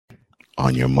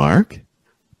On your mark,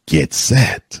 get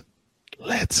set.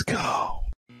 Let's go.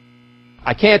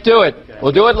 I can't do it.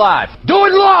 We'll do it live. Do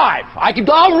it live!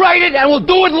 I'll write it and we'll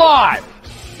do it live!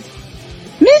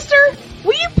 Mister,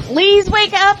 will you please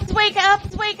wake up, wake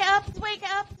up, wake up, wake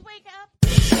up, wake up?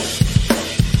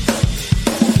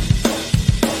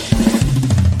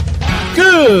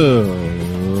 Good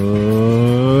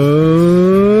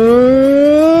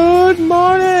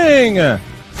morning,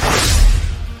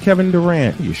 Kevin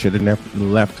Durant. You should have never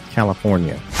left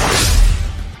California.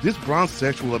 This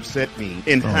Bronsexual upset me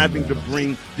in having to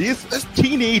bring this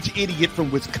teenage idiot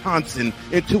from Wisconsin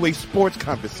into a sports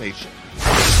conversation.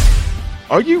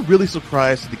 Are you really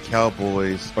surprised the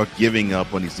Cowboys are giving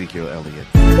up on Ezekiel Elliott?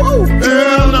 Whoa.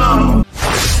 Hell no!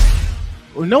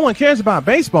 Well, no one cares about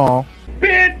baseball.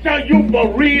 Bitch, are you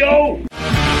for real?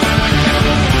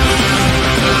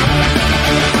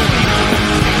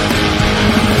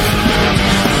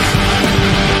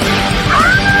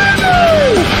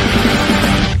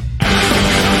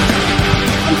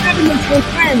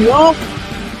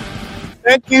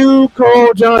 Thank you,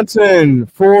 Cole Johnson,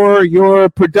 for your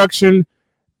production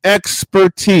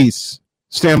expertise.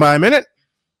 Stand by a minute.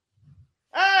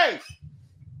 Hey!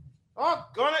 Oh,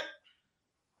 got it.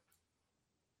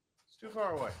 It's too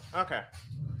far away. Okay.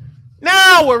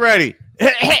 Now we're ready.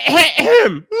 Good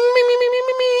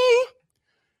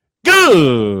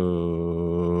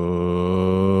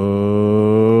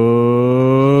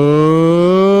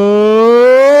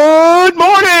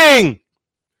morning.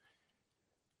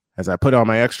 As I put on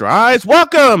my extra eyes,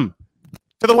 welcome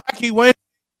to the Wacky Wednesday.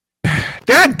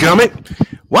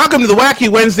 Dadgummit. Welcome to the Wacky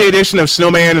Wednesday edition of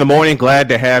Snowman in the Morning. Glad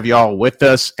to have y'all with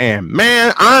us. And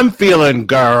man, I'm feeling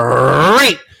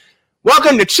great.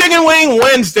 Welcome to Chicken Wing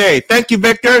Wednesday. Thank you,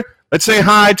 Victor. Let's say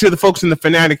hi to the folks in the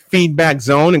Fanatic Feedback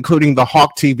Zone, including the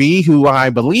Hawk TV, who I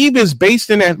believe is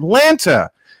based in Atlanta.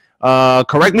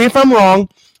 Correct me if I'm wrong.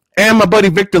 And my buddy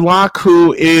Victor Locke,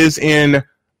 who is in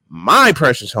my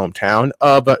precious hometown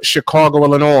of Chicago,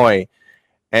 Illinois.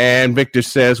 And Victor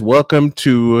says, welcome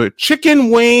to Chicken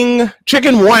Wang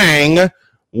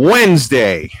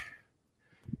Wednesday.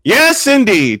 Yes,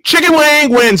 indeed. Chicken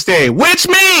Wang Wednesday, which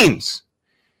means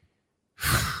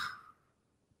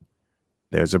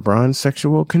there's a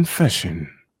Bronsexual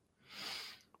confession.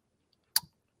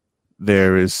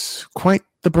 There is quite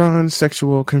the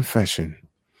Bronsexual confession.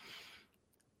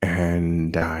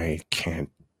 And I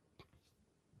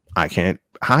won't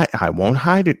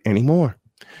hide it anymore.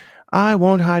 I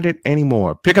won't hide it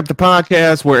anymore. Pick up the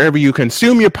podcast wherever you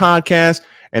consume your podcast,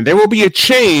 and there will be a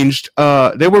change.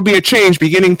 There will be a change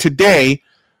beginning today.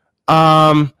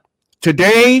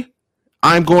 Today,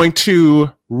 I'm going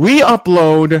to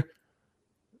re-upload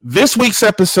this week's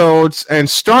episodes and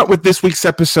start with this week's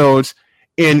episodes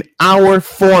in hour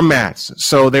formats.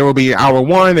 So there will be hour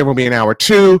one, there will be an hour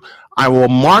two. I will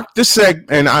mark the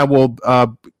and I will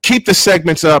keep the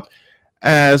segments up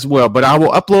as well, but I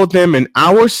will upload them in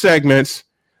hour segments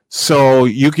so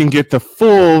you can get the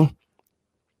full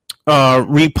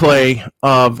replay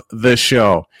of the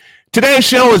show. Today's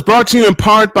show is brought to you in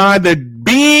part by the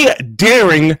Be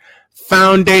Daring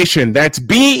Foundation. That's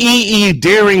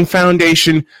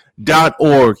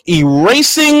BEEDaringFoundation.org.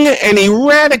 Erasing and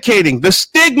eradicating the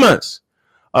stigmas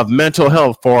of mental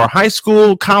health for high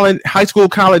school, college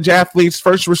athletes,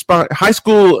 high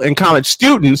school and college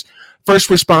students, first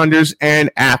responders, and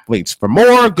athletes. For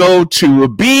more, go to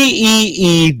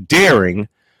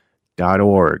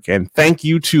BEEDaring.org. And thank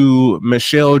you to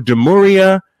Michelle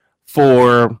DeMuria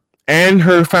and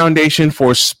her foundation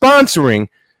for sponsoring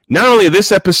not only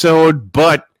this episode,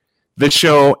 but the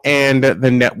show and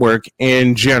the network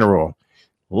in general.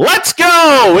 Let's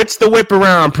go! It's the Whip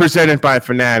Around presented by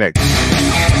Fanatics.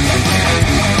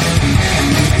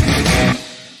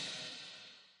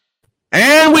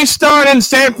 And we start in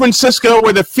San Francisco,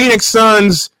 where the Phoenix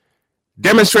Suns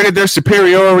demonstrated their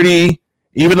superiority,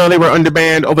 even though they were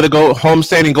undermanned over the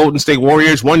homestanding Golden State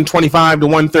Warriors,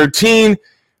 125-113.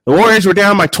 The Warriors were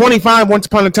down by 25 once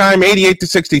upon a time,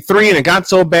 88-63, and it got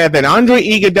so bad that Andre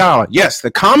Iguodala, yes,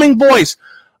 the calming voice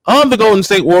of the Golden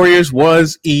State Warriors,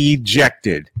 was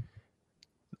ejected.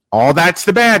 All that's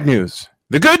the bad news.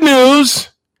 The good news,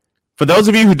 for those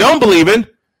of you who don't believe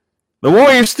it, the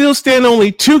Warriors still stand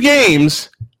only 2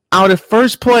 games out of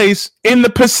first place in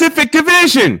the Pacific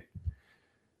Division.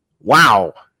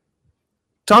 Wow.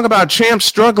 Talk about champs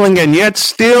struggling and yet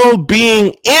still being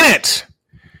in it.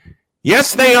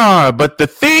 Yes, they are. But the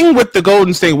thing with the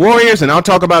Golden State Warriors, and I'll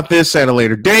talk about this at a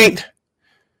later date,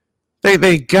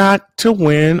 they got to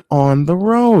win on the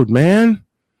road, man.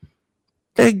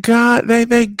 They got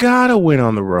to win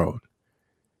on the road.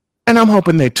 And I'm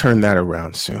hoping they turn that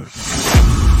around soon.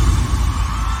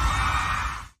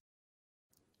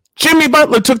 Jimmy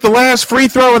Butler took the last free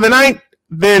throw of the night,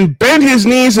 then bent his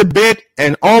knees a bit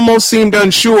and almost seemed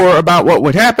unsure about what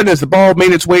would happen as the ball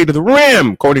made its way to the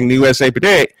rim, according to USA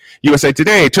Today.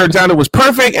 Turns out it was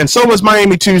perfect, and so was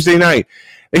Miami Tuesday night.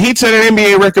 The Heat set an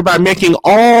NBA record by making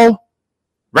all,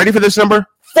 ready for this number,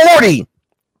 40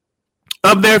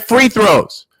 of their free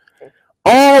throws.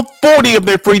 All 40 of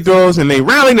their free throws, and they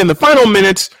rallied in the final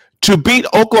minutes to beat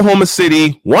Oklahoma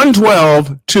City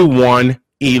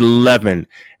 112-111.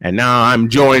 And now I'm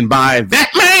joined by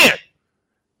that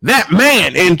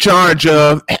man in charge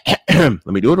of, let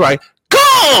me do it right,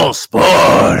 Cole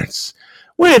Sports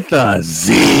with a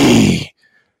Z.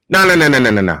 No.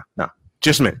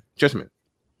 Just a minute.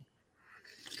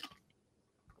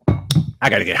 I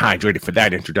got to get hydrated for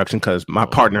that introduction because my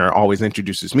partner always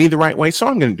introduces me the right way, so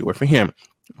I'm going to do it for him.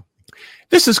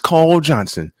 This is Cole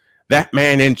Johnson, that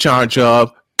man in charge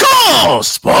of Cole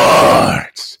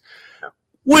Sports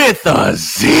with a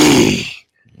Z.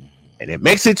 And it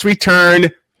makes its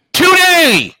return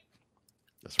today,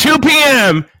 2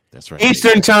 p.m. That's right.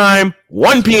 Eastern Time,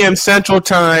 1 p.m. Central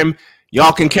Time.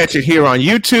 Y'all can catch it here on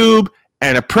YouTube.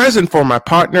 And a present for my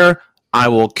partner, I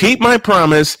will keep my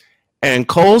promise. And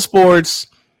Cole Sports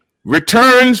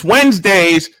returns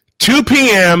Wednesdays, 2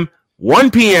 p.m.,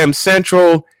 1 p.m.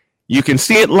 Central. You can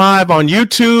see it live on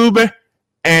YouTube.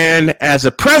 And as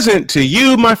a present to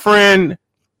you, my friend,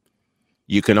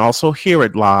 you can also hear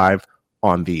it live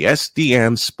on the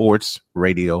SDM Sports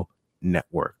Radio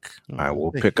Network. I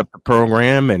will pick up the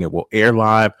program and it will air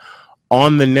live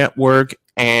on the network.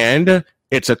 And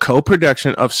it's a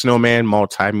co-production of Snowman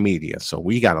Multimedia. So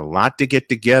we got a lot to get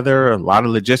together, a lot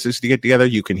of logistics to get together.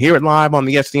 You can hear it live on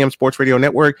the SDM Sports Radio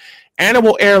Network, and it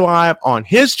will air live on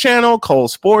his channel, Cole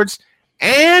Sports.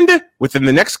 And within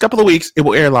the next couple of weeks, it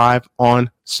will air live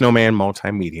on Snowman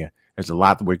Multimedia. There's a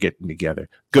lot that we're getting together.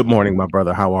 Good morning, my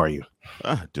brother. How are you?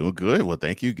 Doing good. Well,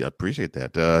 thank you. I appreciate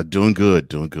that. Doing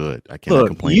good. I cannot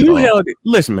complain. You held it.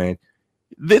 Listen, man.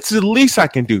 That's the least I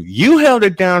can do. You held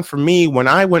it down for me when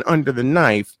I went under the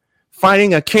knife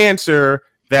fighting a cancer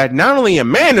that not only a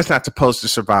man is not supposed to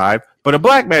survive, but a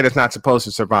black man is not supposed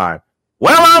to survive.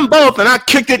 Well, I'm both, and I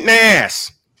kicked it in the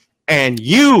ass. And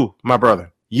you, my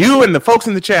brother, you and the folks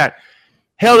in the chat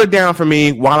held it down for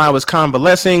me while I was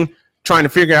convalescing, trying to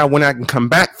figure out when I can come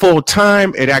back full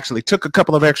time. It actually took a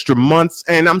couple of extra months,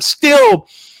 and I'm still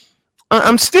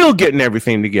getting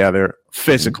everything together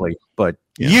physically. But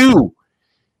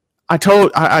I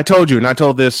told you, and I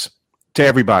told this to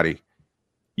everybody,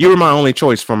 you were my only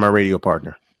choice for my radio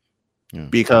partner.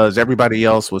 Because everybody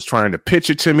else was trying to pitch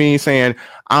it to me, saying,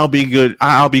 I'll be good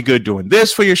doing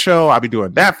this for your show. I'll be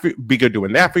doing that, be good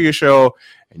doing that for your show.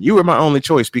 And you were my only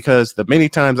choice because the many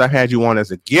times I had you on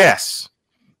as a guest,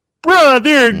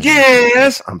 brother,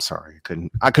 guest. I'm sorry,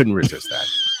 I couldn't resist that.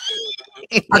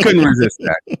 I couldn't resist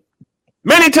that.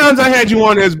 Many times I had you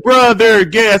on as brother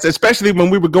guest, especially when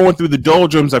we were going through the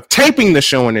doldrums of taping the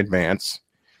show in advance.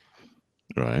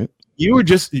 Right. You were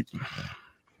just, you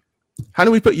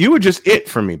were just it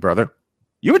for me, brother.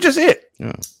 You were just it.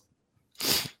 Yeah.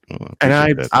 Well, and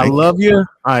I love you.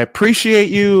 I appreciate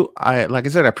you. Like I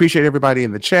said, I appreciate everybody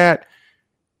in the chat.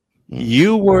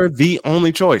 You were the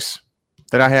only choice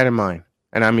that I had in mind.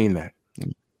 And I mean that.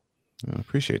 I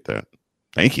appreciate that.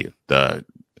 Thank you.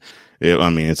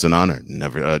 It's an honor.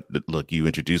 Never look. You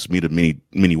introduced me to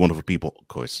many wonderful people. Of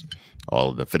course, all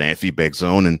of the Fanatic Feedback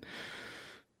Zone, and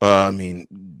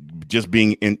just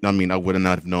being in. I would have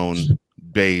not have known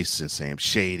Bass and Sam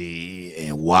Shady,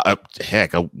 and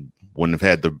heck, I wouldn't have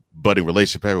had the budding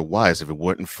relationship with Wise if it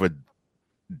wasn't for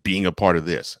being a part of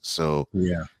this. So,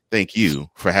 thank you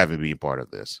for having me a part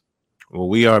of this. Well,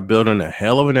 we are building a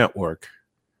hell of a network,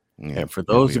 and for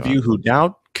those of you who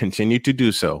doubt, continue to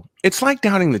do so. It's like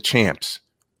doubting the champs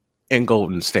in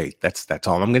Golden State. That's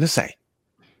all I'm going to say.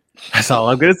 That's all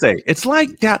I'm going to say. It's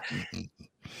like that.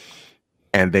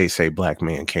 And they say black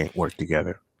men can't work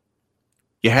together.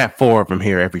 You have 4 of them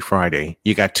here every Friday.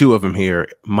 You got 2 of them here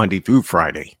Monday through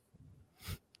Friday.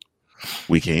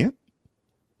 We can't?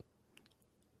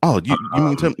 Oh, you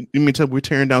mean tell we're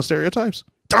tearing down stereotypes?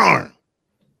 Darn.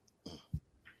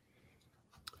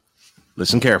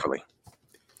 Listen carefully.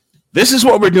 This is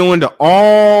what we're doing to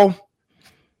all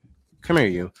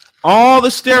the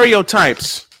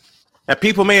stereotypes that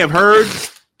people may have heard.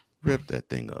 Rip that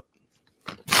thing up.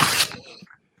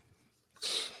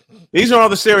 These are all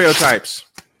the stereotypes.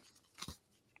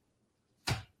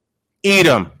 Eat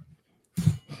them.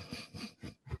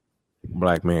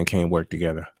 Black men can't work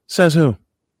together. Says who?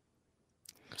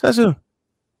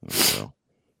 Well,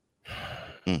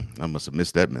 I must have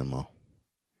missed that memo.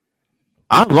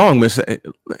 I've long missed it.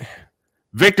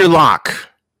 Victor Locke.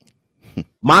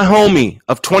 my homie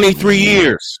of 23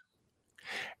 years.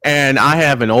 And I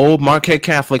have an old Marquette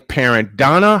Catholic parent.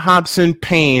 Donna Hobson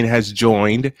Payne has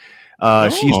joined.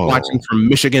 She's watching from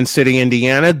Michigan City,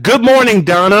 Indiana. Good morning,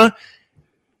 Donna.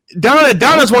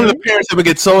 Donna's one of the parents that would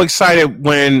get so excited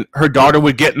when her daughter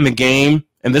would get in the game.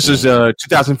 And this is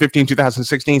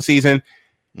 2015-2016 season.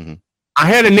 Mm-hmm. I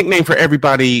had a nickname for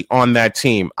everybody on that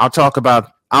team. I'll talk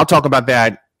about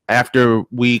that after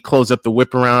we close up the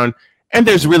whip around. And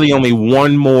there's really only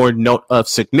one more note of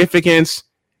significance.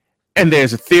 And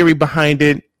there's a theory behind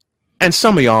it, and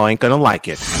some of y'all ain't gonna like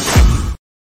it.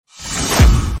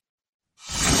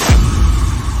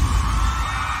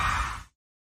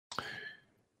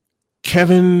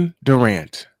 Kevin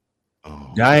Durant,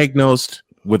 diagnosed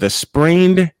with a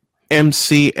sprained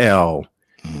MCL.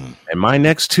 And my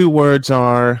next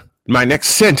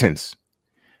sentence.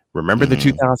 Remember the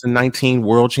 2019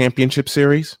 World Championship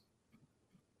Series?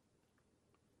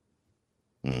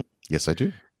 Yes, I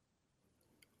do.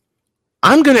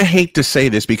 I'm going to hate to say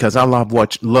this because I love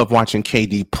watching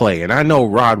KD play, and I know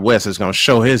Rod West is going to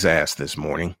show his ass this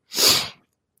morning.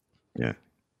 Yeah.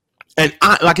 And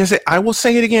like I said, I will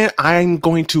say it again. I'm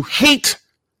going to hate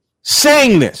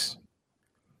saying this.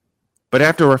 But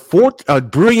after a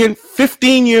brilliant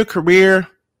 15-year career,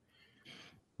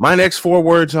 my next 4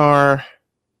 words are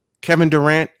Kevin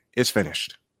Durant is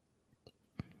finished.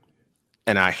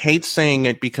 And I hate saying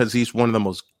it because he's one of the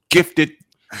most gifted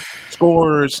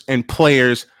scorers and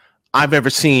players I've ever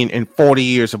seen in 40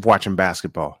 years of watching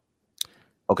basketball.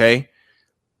 Okay?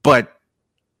 But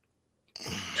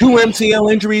 2 MCL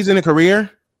injuries in a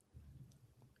career?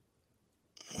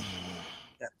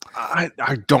 I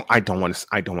don't want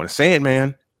to say it,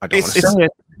 man. I don't want to say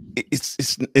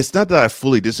it. It's not that I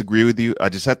fully disagree with you. I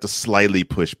just have to slightly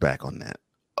push back on that.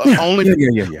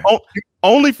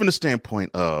 Only from the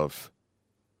standpoint of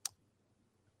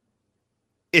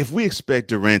if we expect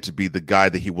Durant to be the guy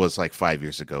that he was like 5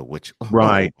 years ago, which,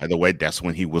 by the way, that's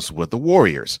when he was with the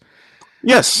Warriors.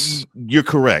 Yes, you're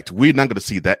correct. We're not going to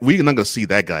see that. We're not going to see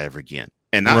that guy ever again.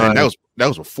 And that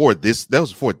was before this. That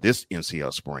was before this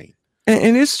MCL sprain.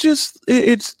 And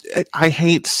I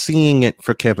hate seeing it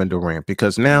for Kevin Durant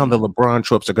because now the LeBron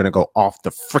tropes are going to go off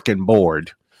the freaking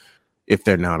board if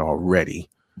they're not already.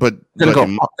 But they're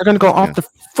going to go off the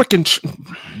freaking.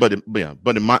 But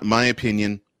in my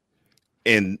opinion.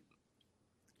 And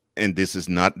this is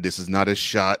not a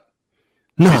shot.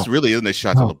 No, this really isn't a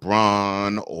shot to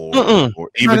LeBron or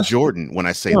even Jordan. When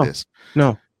I say this,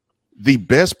 the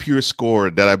best pure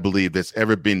scorer that I believe that's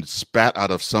ever been spat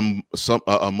out of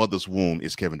a mother's womb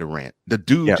is Kevin Durant. The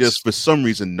dude just for some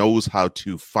reason knows how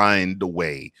to find a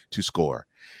way to score.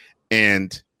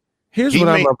 And here's what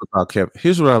I love about Kevin.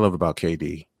 Here's what I love about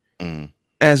KD.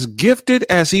 As gifted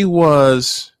as he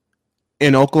was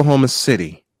in Oklahoma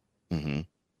City. Mm-hmm.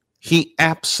 He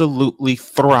absolutely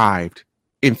thrived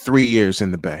in 3 years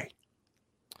in the Bay.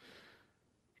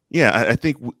 Yeah, I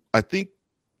think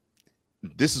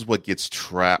this is what gets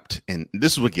trapped and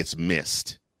this is what gets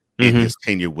missed in his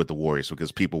tenure with the Warriors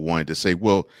because people wanted to say,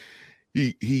 well,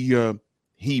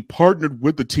 he partnered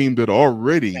with the team that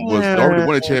already won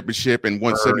a championship and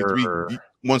won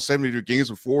 73 games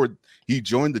before he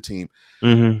joined the team.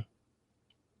 Mm-hmm.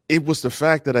 It was the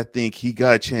fact that I think he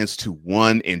got a chance to,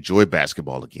 1, enjoy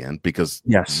basketball again because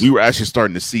we were actually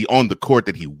starting to see on the court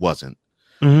that he wasn't.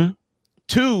 Mm-hmm.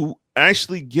 2,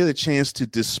 actually get a chance to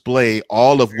display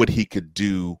all of what he could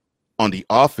do on the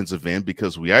offensive end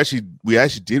because we actually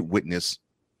did witness,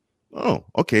 so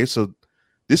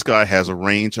this guy has a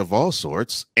range of all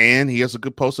sorts and he has a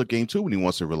good post-up game too when he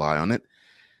wants to rely on it.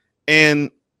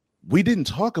 And we didn't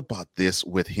talk about this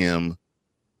with him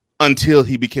until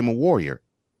he became a Warrior.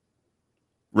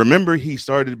 Remember, he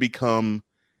started to become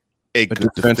a good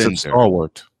defensive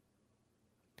stalwart.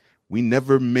 We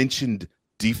never mentioned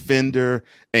defender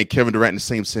and Kevin Durant in the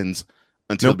same sentence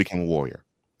until he became a Warrior.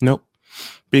 Nope.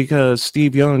 Because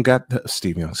Steve Kerr got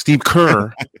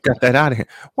that out of him.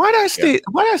 Why did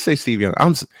I say Steve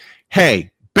Young?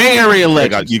 Bay Area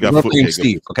legend. You got football,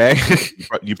 Steve, okay?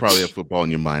 You probably have football in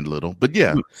your mind a little, but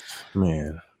yeah,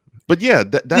 man. But yeah,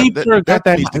 Steve Kerr got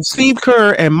that. Steve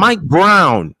Kerr and Mike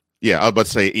Brown. Yeah, I was about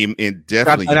to say, and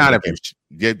definitely got that out of him.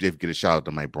 Get a shout out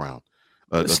to Mike Brown.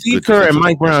 Steve Kerr and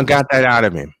Mike Brown got that out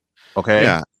of him. Okay.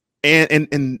 Yeah,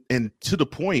 and to the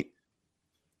point,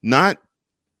 not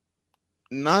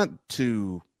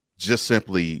to just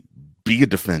simply be a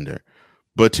defender,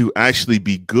 but to actually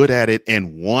be good at it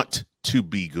and want to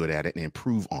be good at it and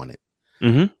improve on it.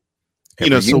 Mm-hmm.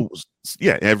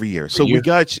 Every year. So we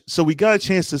got a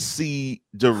chance to see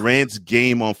Durant's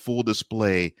game on full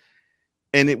display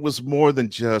And it was more than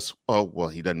just, oh, well,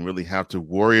 he doesn't really have to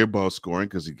worry about scoring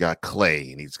because he got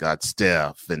Clay and he's got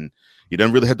Steph. And he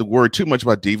doesn't really have to worry too much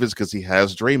about defense because he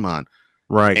has Draymond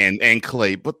and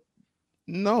Clay. But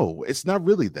no, it's not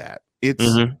really that. It's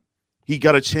he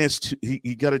got a chance to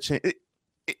he got a chance.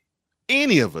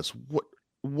 Any of us,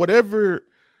 whatever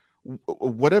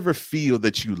field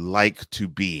that you like to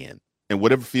be in and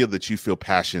whatever field that you feel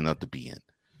passionate enough to be in.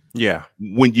 Yeah.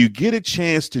 When you get a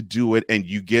chance to do it and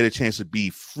you get a chance to be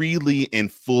freely and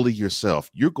fully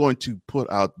yourself, you're going to put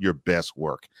out your best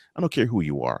work. I don't care who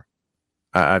you are.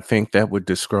 I think that would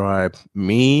describe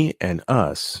me and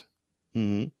us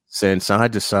since I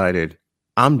decided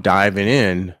I'm diving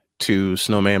in to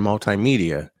Snowman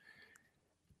Multimedia.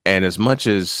 And as much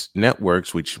as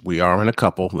networks, which we are in a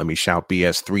couple, let me shout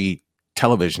BS3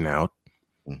 Television out.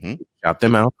 Shout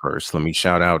them out first. Let me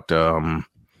shout out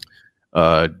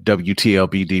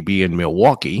WTLBDB in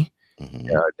Milwaukee,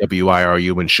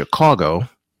 WIRU in Chicago.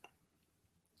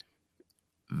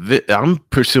 I'm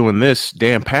pursuing this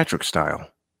Dan Patrick style.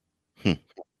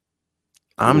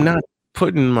 I'm not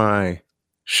putting my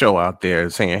show out there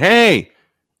saying, hey,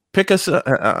 pick us up.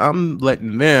 I'm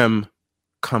letting them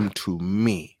come to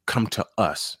me, come to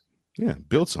us. Yeah,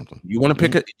 build something. You want to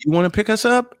pick you want to pick us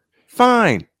up?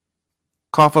 Fine.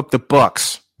 Cough up the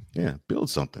bucks. Yeah, build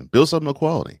something of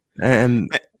quality. And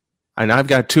I've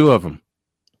got two of them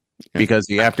because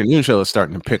the afternoon show is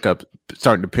starting to pick up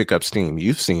steam.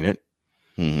 You've seen it.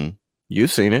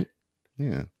 You've seen it.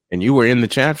 Yeah. And you were in the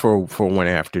chat for one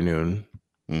afternoon.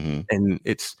 And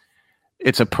it's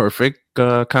a perfect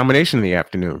combination in the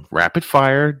afternoon. Rapid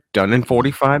fire, done in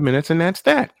 45 minutes, and that's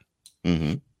that.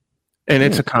 And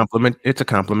it's a compliment. It's a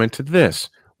compliment to this.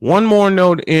 One more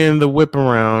note in the whip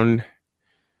around,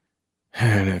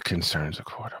 and it concerns a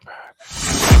quarterback.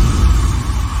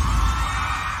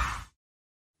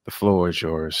 The floor is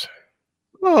yours.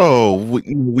 Oh,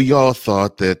 we all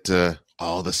thought that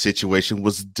all the situation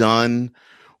was done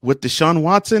with Deshaun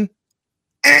Watson.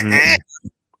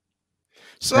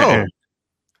 So,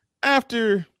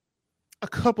 after a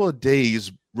couple of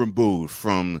days removed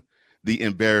from the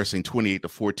embarrassing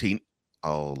 28-14,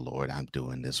 oh Lord, I'm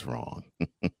doing this wrong.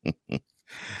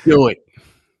 Do it.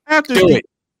 After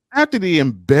the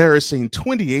embarrassing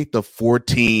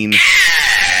 28-14.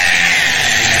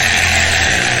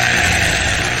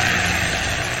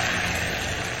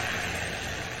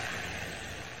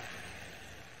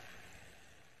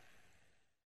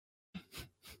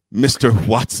 Mr.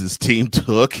 Watson's team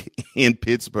took in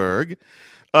Pittsburgh.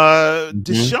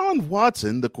 Deshaun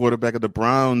Watson, the quarterback of the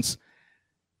Browns,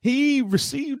 he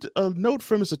received a note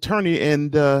from his attorney,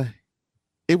 and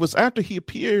it was after he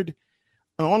appeared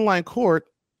in online court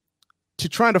to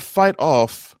try to fight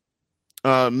off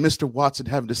Mr. Watson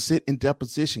having to sit in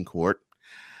deposition court.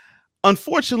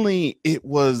 Unfortunately, it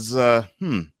was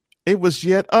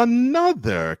yet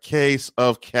another case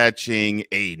of catching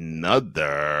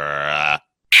another.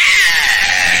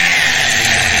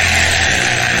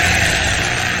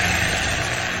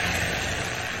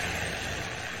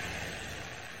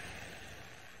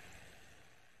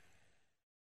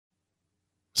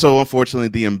 So, unfortunately,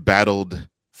 the embattled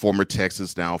former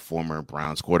Texas, now former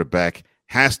Browns quarterback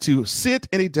has to sit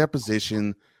in a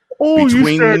deposition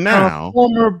between now.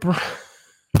 Former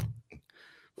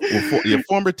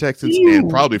former Texans and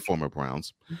probably former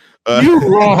Browns. You're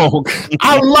wrong.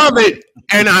 I love it,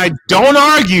 and I don't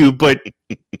argue, but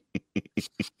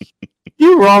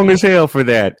you're wrong as hell for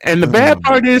that. And the bad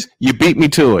part is, you beat me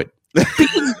to it.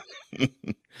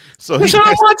 So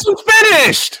Deshaun Watson's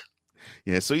finished.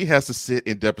 Yeah, so he has to sit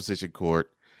in deposition court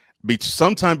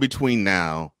sometime between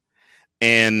now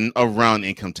and around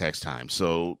income tax time.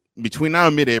 So between now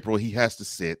and mid-April, he has to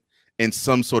sit in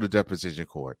some sort of deposition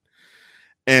court.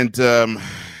 And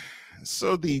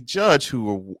so the judge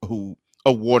who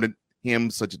awarded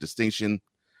him such a distinction,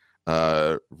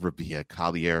 Rabia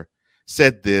Collier,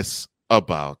 said this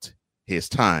about his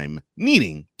time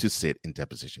needing to sit in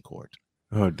deposition court.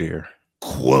 Oh, dear.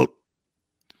 Quote,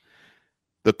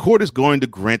 "The court is going to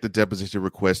grant the deposition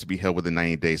request to be held within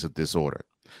 90 days of this order.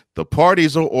 The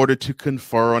parties are ordered to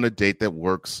confer on a date that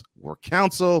works for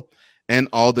counsel and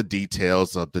all the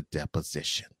details of the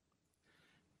deposition."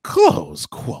 Close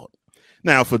quote.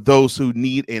 Now, for those who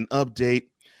need an update,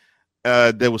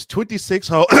 there was 26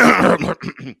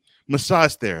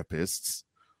 massage therapists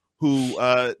who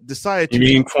decided to...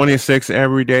 You mean 26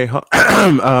 everyday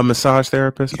massage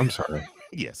therapists? I'm sorry.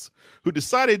 Yes. Who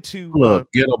decided to...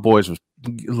 Look, Ghetto Boys was...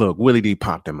 Look, Willie D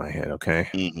popped in my head, okay?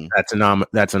 That's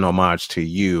an homage to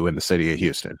you in the city of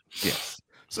Houston. Yes.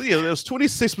 So, yeah, there was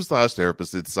 26 massage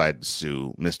therapists that decided to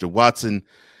sue Mr. Watson.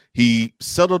 He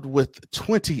settled with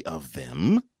 20 of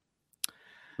them.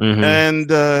 Mm-hmm. And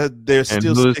there's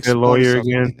still who's 6 their lawyer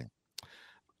bonus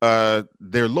again?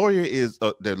 Their lawyer is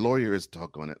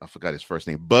doggone it. I forgot his first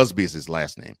name. Busby is his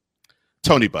last name.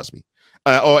 Tony Busby.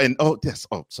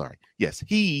 Yes,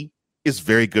 he is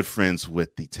very good friends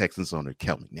with the Texans owner,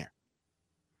 Kel McNair.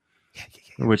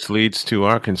 Yeah. Which leads to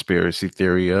our conspiracy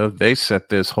theory of they set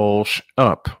this whole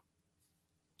up.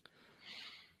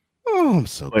 Oh, I'm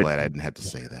so glad I didn't have to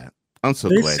say that. I'm so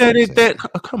they glad said it. That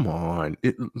come on,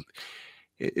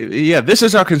 yeah. This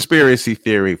is our conspiracy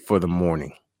theory for the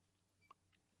morning,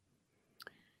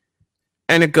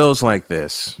 and it goes like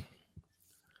this: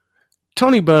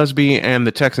 Tony Busby and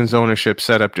the Texans ownership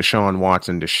set up Deshaun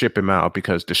Watson to ship him out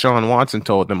because Deshaun Watson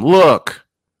told them, "Look,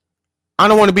 I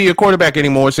don't want to be your quarterback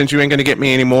anymore since you ain't going to get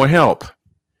me any more help."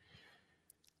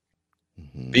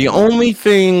 Mm-hmm. The only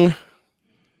thing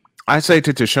I say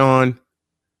to Deshaun,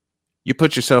 you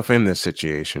put yourself in this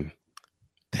situation,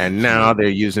 and now they're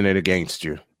using it against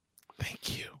you.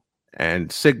 Thank you.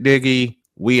 And Sick Diggy,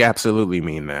 we absolutely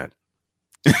mean that.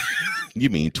 You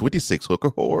mean 26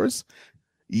 hooker whores?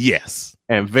 Yes.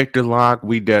 And Victor Locke,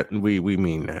 we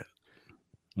mean that.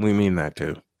 We mean that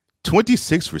too.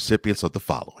 26 recipients of the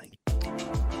following.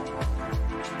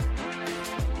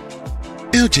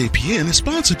 LJPN is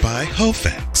sponsored by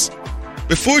HoFacts.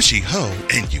 Before she hoe,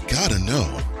 and you gotta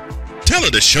know, tell her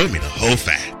to show me the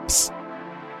HoFacts.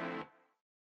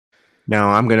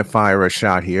 Now I'm going to fire a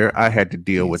shot here. I had to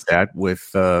deal with that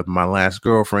with my last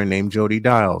girlfriend named Jody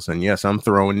Dials. And yes, I'm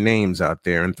throwing names out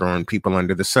there and throwing people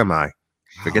under the semi.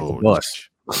 Forget the bus.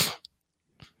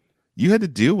 You had to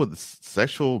deal with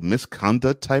sexual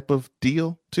misconduct type of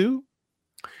deal too?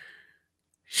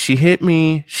 She hit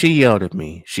me. She yelled at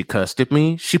me. She cussed at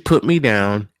me. She put me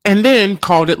down and then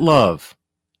called it love.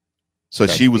 So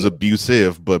she was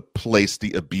abusive, but placed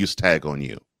the abuse tag on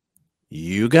you.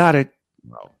 You got it.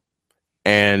 Wow.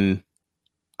 And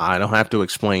I don't have to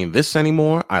explain this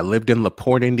anymore. I lived in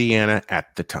LaPorte, Indiana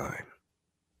at the time.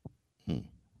 Does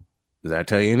that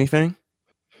tell you anything?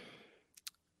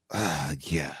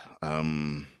 Yeah.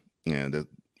 One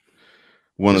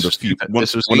this of the few.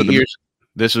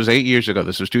 This was 8 years ago.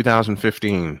 This was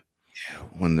 2015. Yeah,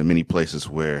 one of the many places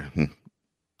where.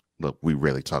 Look, we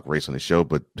rarely talk race on the show,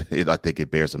 but I think it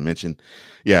bears a mention.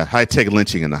 Yeah, high-tech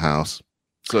lynching in the house.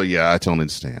 So, yeah, I totally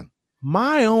understand.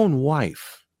 My own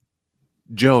wife,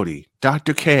 Jody,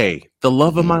 Dr. K, the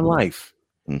love of my life,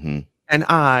 and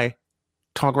I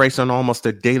talk race on almost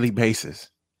a daily basis.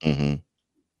 And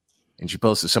she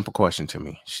posed a simple question to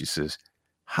me. She says,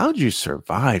 how'd you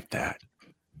survive that?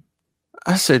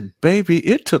 I said, baby,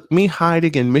 it took me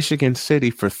hiding in Michigan City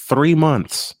for 3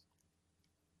 months.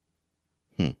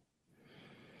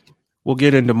 We'll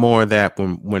get into more of that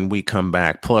when we come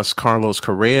back. Plus, Carlos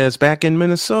Correa is back in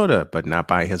Minnesota, but not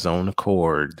by his own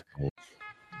accord.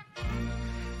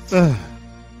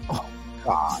 Oh,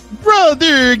 God.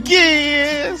 Brother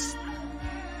guest,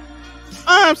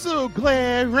 I'm so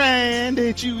glad, Ryan,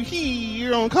 that you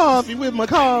here on Coffee with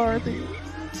McCarthy.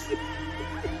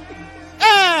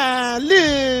 I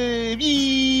love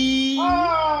you.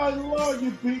 Oh, Lord, you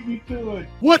beat me to it.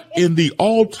 What in the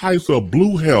all types of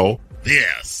blue hell?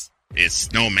 Yes. It's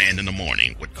Snowman in the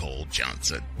Morning with Cole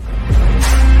Johnson.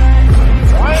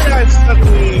 Why did I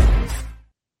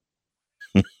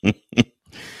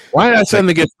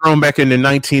suddenly get thrown back into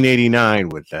 1989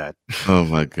 with that? Oh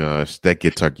my gosh, that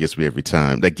guitar gets me every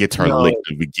time. That guitar lick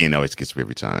to begin always gets me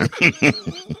every time.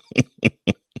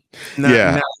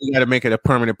 Now you got to make it a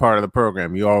permanent part of the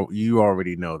program. You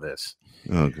already know this.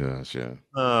 Oh gosh, yeah.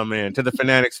 Oh man, to the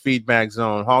Fanatics feedback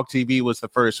zone. Hawk TV was the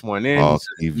first one in. Hawk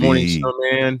TV. Morning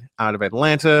Snowman out of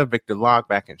Atlanta. Victor Locke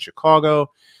back in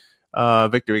Chicago.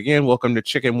 Victor again. Welcome to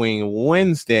Chicken Wing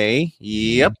Wednesday.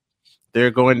 Yep.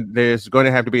 There's going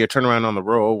to have to be a turnaround on the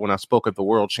road when I spoke at the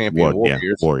world champion Warriors.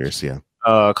 Yeah, Warriors, yeah.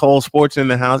 Cole Sports in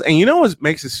the house. And you know what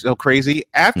makes it so crazy?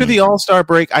 After the All-Star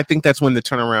break, I think that's when the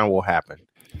turnaround will happen.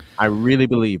 I really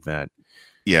believe that.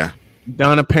 Yeah.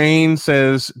 Donna Payne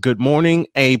says, good morning.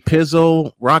 A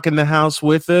Pizzle rocking the house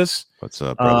with us. What's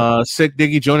up, brother? Sick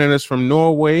Diggy joining us from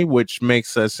Norway, which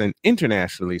makes us an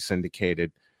internationally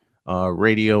syndicated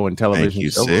radio and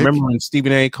television show. Remember when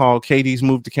Stephen A called Katie's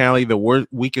move to Cali the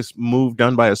weakest move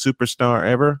done by a superstar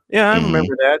ever? Yeah, I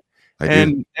remember that.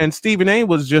 And Stephen A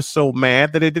was just so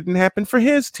mad that it didn't happen for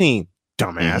his team.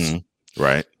 Dumbass.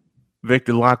 Right.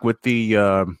 Victor Locke with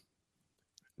the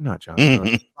not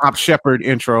John Bob Shepard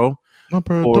intro.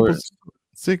 Number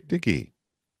Sick Dicky.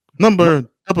 Number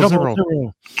 00.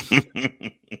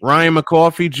 Ryan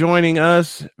McCoffey joining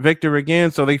us. Victor again.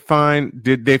 So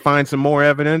did they find some more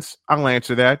evidence? I'll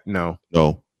answer that. No.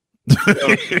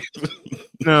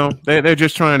 No, they're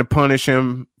just trying to punish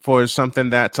him for something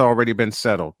that's already been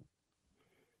settled.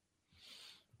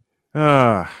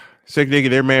 Sick Diggy,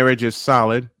 their marriage is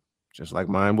solid, just like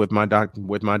mine with my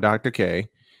Dr. K,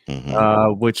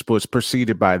 which was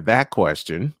preceded by that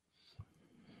question.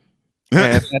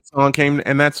 And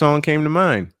that song came to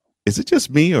mind. Is it just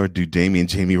me, or do Damie and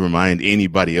Jamie remind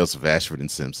anybody else of Ashford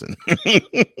and Simpson?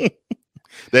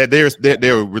 They're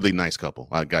a really nice couple.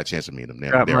 I got a chance to meet them.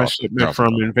 Got my shipment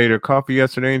from Invader Coffee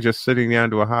yesterday, and just sitting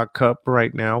down to a hot cup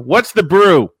right now. What's the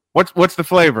brew? What's the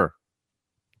flavor,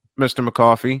 Mr.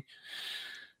 McCoffee?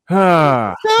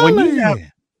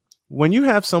 When you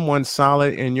have someone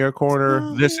solid in your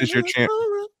corner, this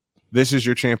is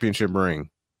your championship ring.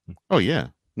 Oh yeah,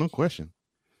 no question.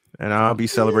 And I'll be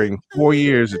celebrating 4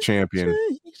 years of champion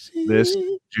this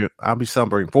June. I'll be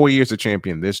celebrating 4 years of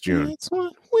champion this June. That's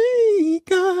what we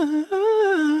got.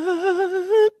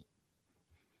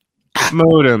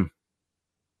 Mood him.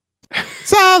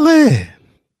 Solid.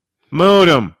 Mood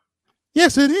him.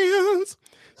 Yes, it is.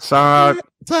 Solid.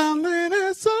 Solid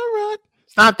as a rock.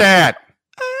 Stop that.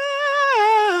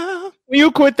 Will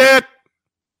you quit that?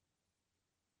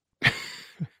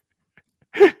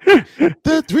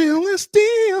 The thrill is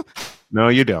still. No,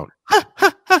 you don't.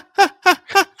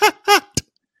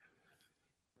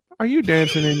 Are you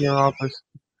dancing in your office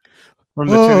from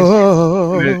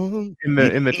the in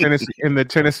the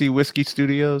Tennessee whiskey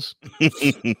studios?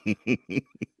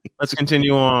 Let's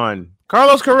continue on.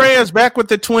 Carlos Correa is back with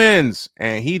the Twins,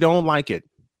 and he don't like it.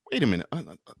 Wait a minute. I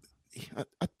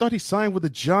thought he signed with the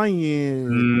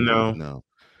Giants. No.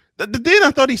 Then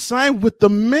I thought he signed with the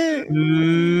Mets.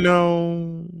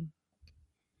 No.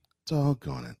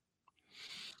 Doggone it.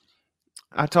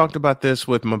 I talked about this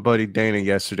with my buddy Dana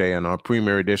yesterday on our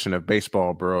premiere edition of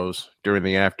Baseball Bros during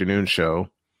the afternoon show,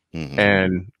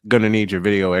 and gonna need your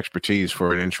video expertise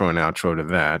for an intro and outro to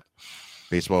that.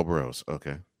 Baseball Bros.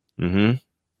 Okay.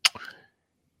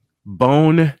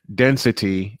 Bone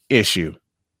density issue.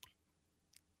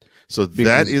 So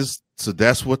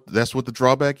that's what the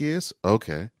drawback is.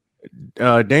 Okay.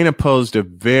 Dana posed a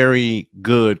very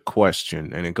good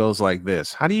question, and it goes like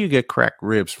this: how do you get cracked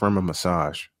ribs from a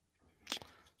massage?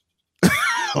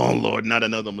 Oh Lord, not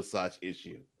another massage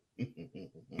issue.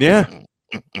 Yeah.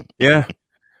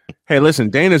 Hey, listen,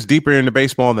 Dana's deeper into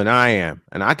baseball than I am,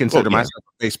 and I consider myself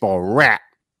a baseball rat.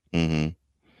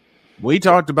 We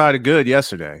talked about it good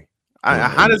yesterday.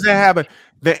 How does that happen?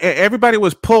 Everybody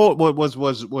was pulled,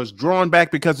 was drawn back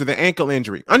because of the ankle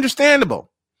injury. Understandable.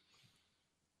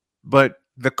 But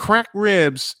the cracked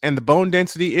ribs and the bone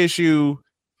density issue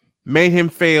made him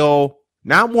fail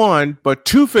not one, but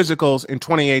 2 physicals in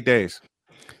 28 days.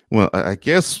 Well, I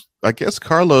guess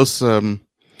Carlos,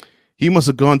 he must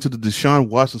have gone to the Deshaun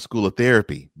Watson School of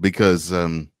Therapy, because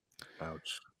the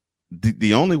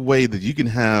only way that you can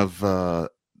have a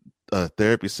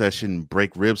therapy session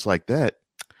break ribs like that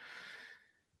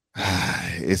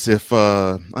is if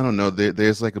I don't know.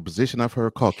 There's like a position I've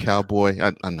heard called cowboy.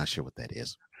 I'm not sure what that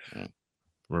is.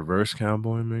 Reverse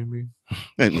cowboy, maybe.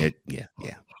 Yeah.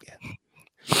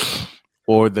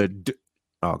 Or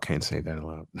can't say that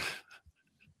aloud.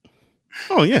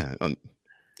 Oh yeah.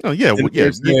 You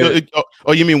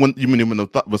mean when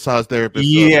the massage therapist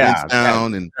bends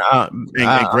down and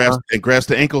grabs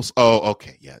the ankles? Oh,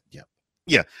 okay, yeah.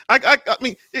 I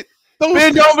mean,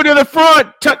 bend over to the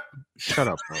front. Shut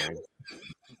up, Brian.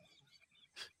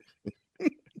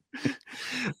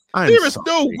 There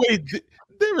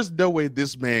is no way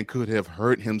this man could have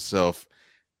hurt himself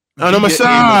on a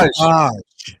massage.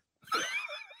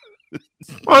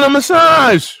 On a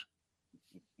massage.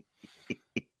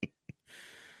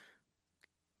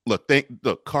 Look,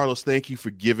 Carlos, thank you for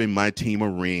giving my team a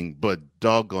ring, but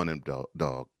doggone him,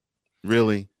 dog.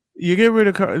 Really? You get rid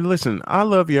of listen, I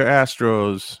love your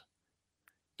Astros.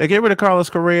 They get rid of Carlos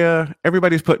Correa.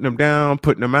 Everybody's putting him down,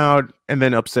 putting him out, and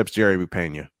then upsets Jerry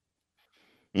Pena.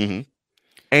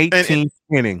 18th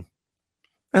inning.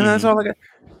 And that's all I got.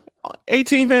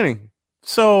 18th inning.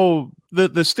 So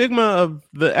the stigma of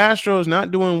the Astros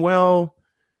not doing well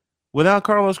without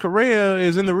Carlos Correa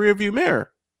is in the rearview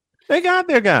mirror. They got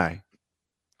their guy.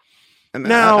 And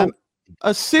now,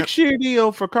 a 6-year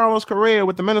deal for Carlos Correa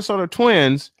with the Minnesota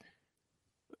Twins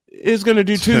is going to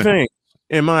do 2 things,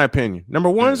 in my opinion. Number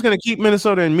one, is going to keep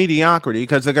Minnesota in mediocrity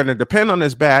because they're going to depend on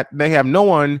his bat. They have no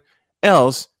one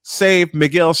else save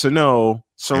Miguel Sano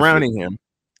surrounding him.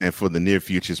 And for the near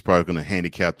future, it's probably going to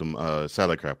handicap them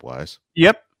salary cap wise.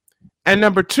 Yep. And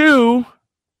number 2,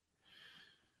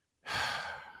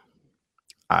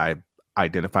 I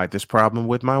identified this problem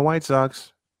with my White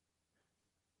Sox.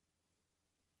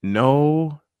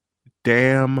 No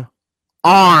damn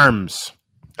arms.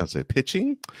 I said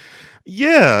pitching.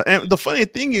 Yeah, and the funny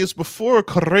thing is, before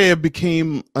Correa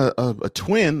became a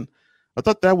twin, I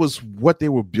thought that was what they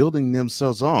were building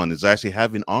themselves on, is actually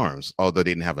having arms, although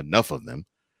they didn't have enough of them.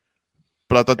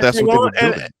 But I thought that's what they were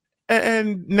building.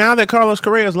 And now that Carlos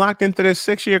Correa is locked into this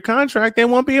 6-year contract, they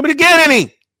won't be able to get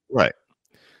any. Right.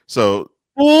 So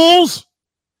fools.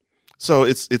 So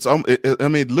I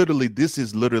mean, literally, this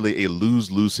is literally a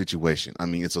lose-lose situation. I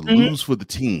mean, it's a lose for the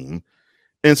team,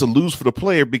 and it's a lose for the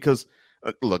player because,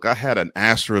 look, I had an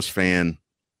Astros fan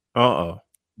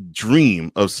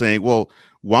dream of saying, well,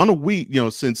 why don't we,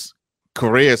 since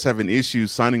Correa is having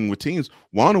issues signing with teams,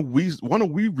 why don't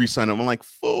we re-sign him? I'm like,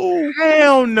 fool.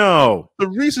 Hell no. The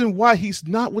reason why he's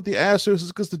not with the Astros is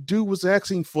because the dude was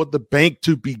asking for the bank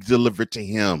to be delivered to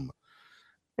him.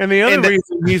 And the other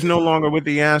reason he's no longer with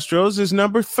the Astros is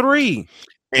number 3.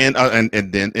 And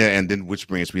then which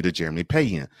brings me to Jeremy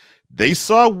Payne. They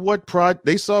saw what project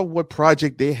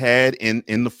they had in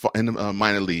the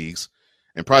minor leagues,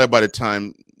 and probably by the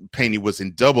time Payne was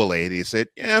in Double-A, they said,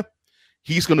 yeah,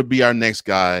 he's going to be our next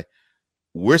guy.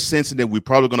 We're sensing that we're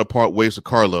probably going to part ways with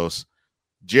Carlos.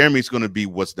 Jeremy's going to be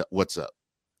what's up.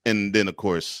 And then of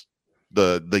course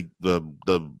the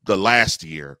last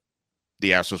year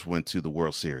the Astros went to the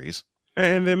World Series,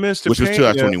 and then Mr. which was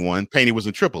 2021. Payne was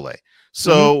in Triple-A.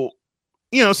 So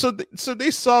so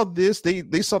they saw this.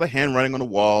 They saw the handwriting on the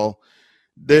wall.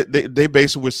 They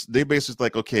basically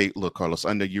like, okay, look, Carlos,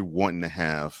 I know you're wanting to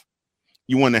have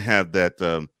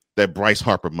that Bryce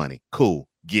Harper money. Cool,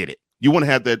 get it. You want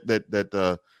to have that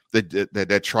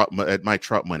Mike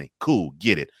Trout money. Cool,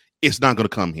 get it. It's not going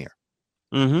to come here.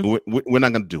 We're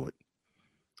not going to do it.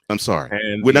 I'm sorry.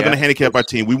 And we're not going to handicap our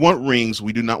team. We want rings.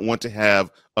 We do not want to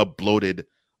have a bloated.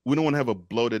 We don't want to have a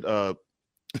bloated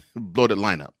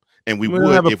lineup. And we would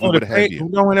if we would have you.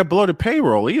 We don't want to have bloated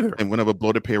payroll either. And we don't have a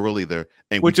bloated payroll either.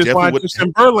 And which is why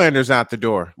Justin Verlander's out the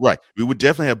door. Right. We would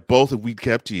definitely have both if we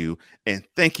kept you. And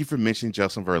thank you for mentioning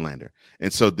Justin Verlander.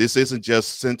 And so this isn't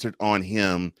just centered on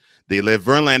him. They let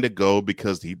Verlander go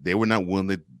because they were not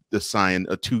willing to sign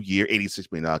a 2-year,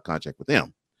 $86 million contract with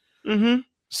him.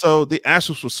 So the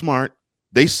Astros were smart.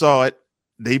 They saw it.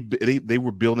 They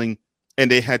were building,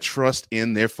 and they had trust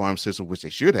in their farm system, which they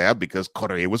should have because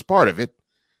Correa was part of it.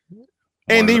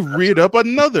 And they reared up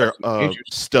another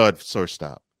stud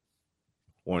shortstop.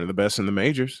 One of the best in the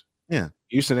majors. Yeah.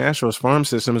 Houston Astros farm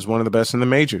system is one of the best in the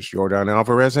majors. Jordan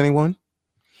Alvarez, anyone?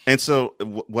 And so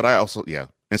what I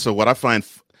find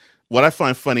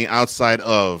funny outside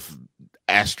of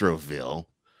Astroville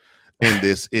in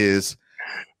this is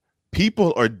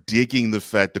people are digging the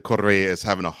fact that Correa is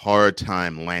having a hard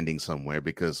time landing somewhere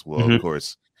because, of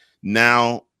course,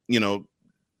 now,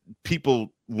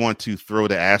 people want to throw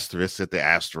the asterisk at the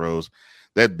Astros.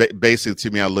 That basically,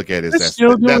 to me, I look at it as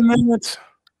that.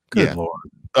 Good Lord.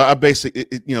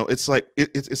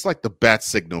 It's like the bat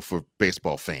signal for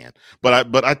baseball fan,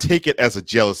 but I take it as a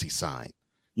jealousy sign.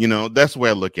 That's the way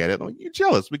I look at it. You're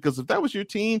jealous because if that was your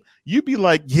team, you'd be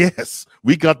like, yes,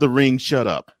 we got the ring. Shut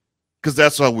up. Because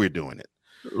that's why we're doing it.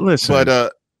 Listen,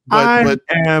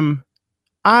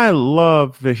 I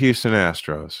love the Houston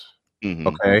Astros.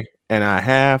 Okay. And I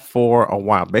have for a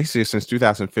while, basically since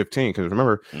 2015. Because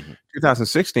remember,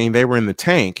 2016, they were in the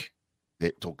tank.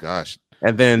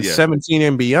 And then 17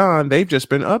 and beyond, they've just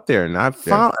been up there. And I've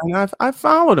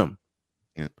followed them.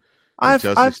 Yeah. I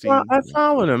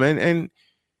followed them. And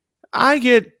I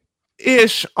get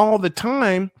ish all the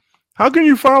time. How can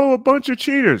you follow a bunch of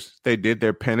cheaters? They did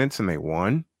their penance and they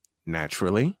won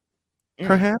naturally,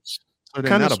 perhaps. So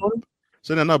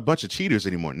they're not a bunch of cheaters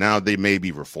anymore. Now they may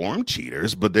be reformed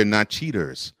cheaters, but they're not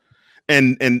cheaters.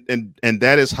 And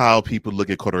that is how people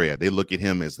look at Correa. They look at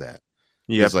him as that.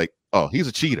 Yeah, it's like, oh, he's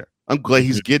a cheater. I'm glad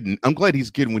he's getting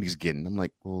what he's getting. I'm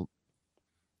like, well,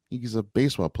 he's a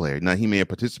baseball player. Now he may have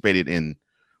participated in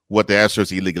what the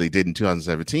Astros illegally did in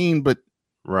 2017, but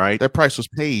that price was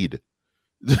paid.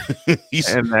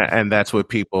 and that's what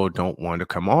people don't want to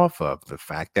come off of, the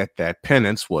fact that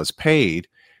penance was paid.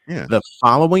 The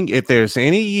following, if there's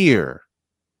any year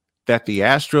that the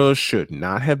Astros should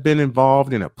not have been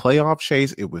involved in a playoff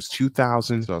chase, it was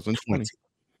 2020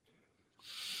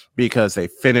 because they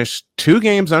finished 2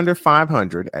 games under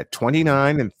 500 at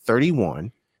 29 and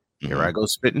 31. Here I go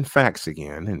spitting facts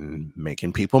again and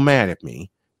making people mad at me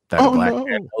that Black Man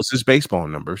knows his baseball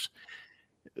numbers.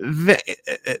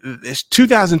 This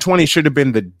 2020 should have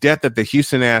been the death of the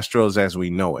Houston Astros as we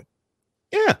know it.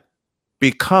 Yeah,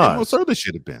 because certainly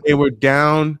should have been. They were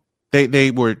down.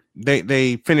 They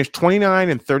finished 29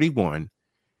 and 31.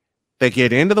 They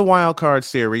get into the wild card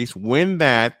series, win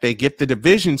that. They get the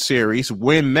division series,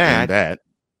 win that.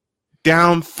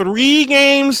 down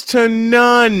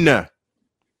 3-0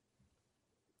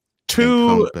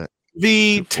 to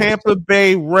the Tampa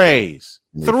Bay Rays.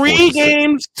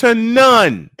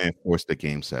 3-0 and force the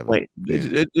game 7. Wait,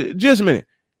 just a minute.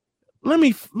 Let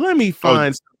me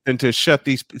find something to shut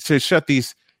these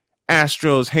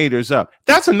Astros haters up.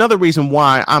 That's another reason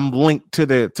why I'm linked to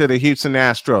the Houston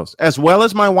Astros, as well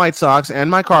as my White Sox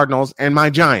and my Cardinals and my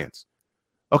Giants.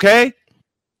 Okay?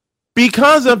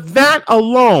 Because of that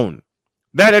alone,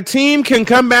 that a team can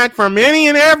come back from any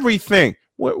and everything.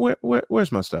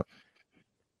 Where's my stuff?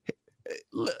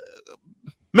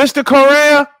 Mr.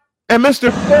 Correa and Mr.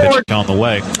 Ford on the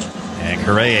way. And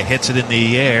Correa hits it in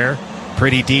the air.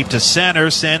 Pretty deep to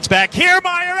center. Sends back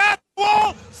Kiermaier at the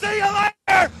wall. See you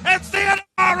later and see you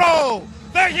tomorrow.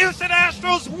 The Houston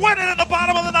Astros win it in the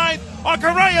bottom of the ninth on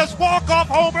Correa's walk-off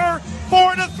homer,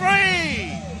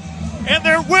 4-3. And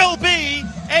there will be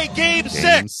a game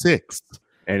 6.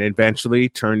 And eventually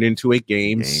turned into a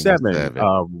game 7.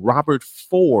 Robert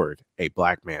Ford, a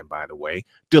black man, by the way,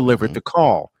 delivered the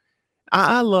call.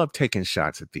 I love taking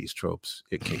shots at these tropes,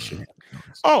 in case you haven't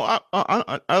noticed. Oh,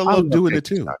 I love doing it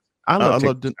too. I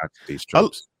love doing these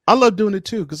tropes. I love doing it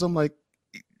too because I'm like,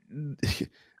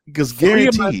 because three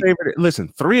of my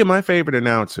favorite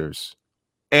announcers,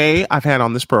 A, I've had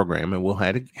on this program and we'll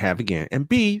have again, and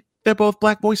B, they're both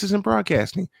black voices in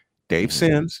broadcasting. Dave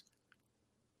Sims,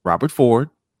 Robert Ford,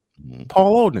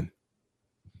 Paul Odin.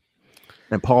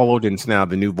 And Paul Odin's now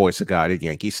the new voice of God at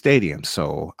Yankee Stadium.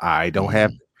 So I don't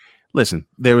have. Listen,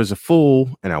 there is a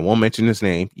fool, and I won't mention his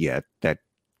name yet, that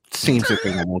seems to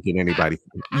think I won't get anybody.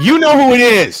 You know who it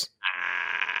is.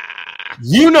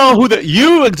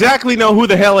 You exactly know who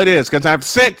the hell it is, because I've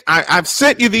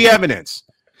sent you the evidence.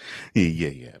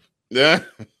 Yeah.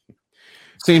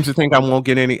 Seems to think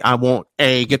I won't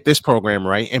A, get this program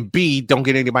right, and B, don't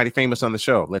get anybody famous on the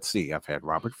show. Let's see. I've had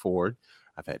Robert Ford,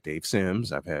 I've had Dave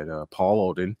Sims, I've had Paul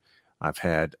Odin, I've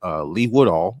had Lee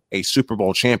Woodall, a Super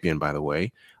Bowl champion, by the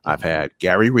way. I've had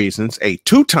Gary Reasons, a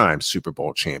 2-time Super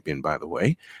Bowl champion, by the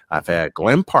way. I've had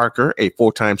Glenn Parker, a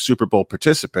 4-time Super Bowl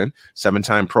participant,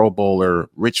 7-time Pro Bowler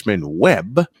Richmond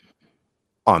Webb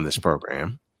on this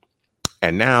program.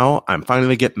 And now I'm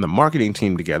finally getting the marketing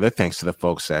team together, thanks to the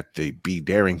folks at the Be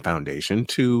Daring Foundation,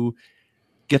 to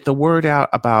get the word out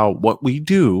about what we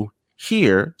do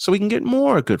here so we can get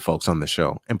more good folks on the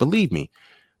show. And believe me,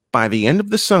 by the end of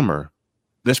the summer,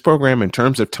 this program, in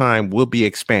terms of time, will be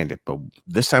expanded. But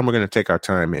this time we're going to take our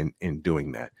time in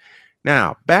doing that.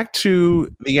 Now, back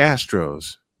to the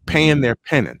Astros paying their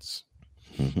penance.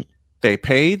 They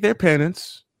paid their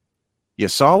penance. You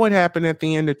saw what happened at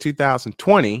the end of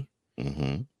 2020.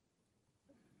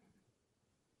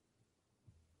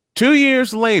 2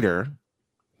 years later,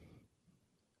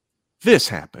 this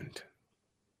happened.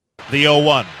 The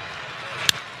 0-1.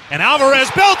 And Alvarez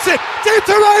belts it deep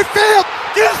to right field.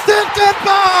 Gets it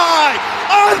goodbye.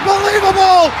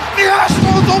 Unbelievable. The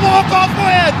Astros a walk-off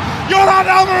win. Yordan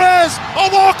Alvarez, a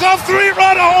walk-off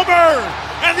 3-run homer.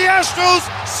 And the Astros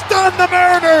stun the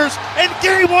Mariners in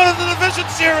Game 1 of the division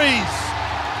series.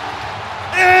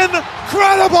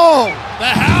 Incredible.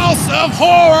 The House of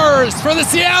Horrors for the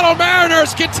Seattle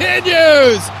Mariners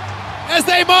continues as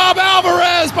they mob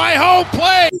Alvarez by home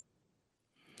plate.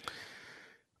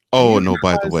 Oh, no,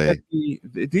 by the way.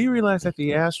 Do you realize that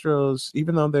the Astros,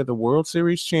 even though they're the World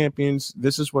Series champions,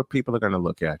 this is what people are going to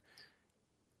look at.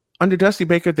 Under Dusty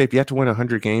Baker, they've yet to win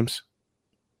 100 games.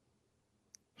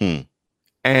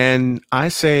 And I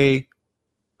say,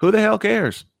 who the hell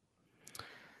cares?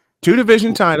 2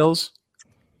 division titles,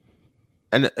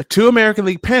 and 2 American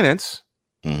League pennants,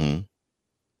 and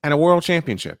a world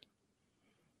championship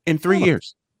in 3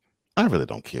 years. I really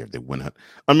don't care if they win.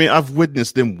 I mean, I've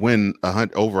witnessed them win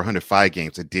over 105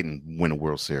 games that didn't win a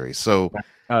World Series. So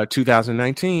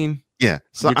 2019, yeah.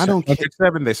 So I don't care.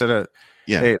 7. They set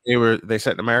they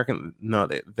set an American. No,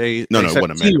 they set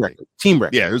a team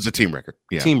record. Yeah, it was a team record.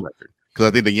 Yeah, team record. Because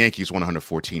I think the Yankees won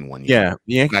 114 one year. Yeah,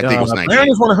 the Yankees. I think it was 98.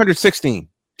 Mariners won 116.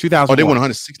 2000. Oh, they won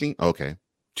 116. Okay,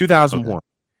 2001.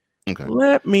 Okay.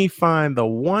 Let me find the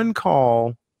one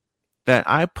call that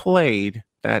I played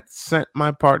that sent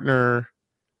my partner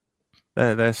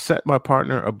that set my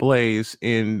partner ablaze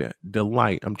in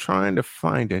delight. I'm trying to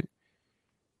find it.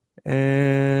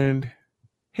 And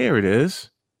here it is.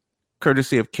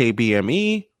 Courtesy of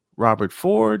KBME, Robert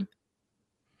Ford.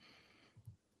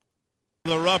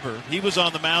 The rubber. He was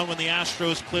on the mound when the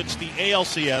Astros clinched the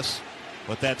ALCS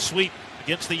with that sweep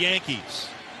against the Yankees.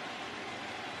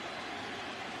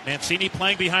 Mancini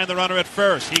playing behind the runner at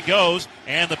first. He goes,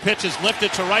 and the pitch is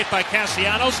lifted to right by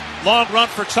Castellanos. Long run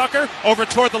for Tucker, over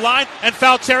toward the line, and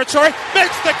foul territory.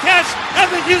 Makes the catch,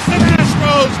 and the Houston Astros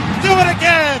Astros do it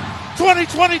again.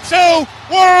 2022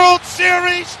 World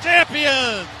Series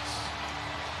champions.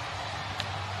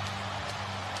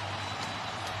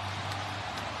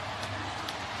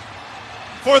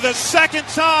 For the second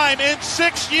time in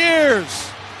 6 years,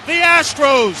 the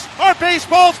Astros are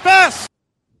baseball's best.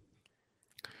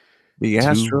 The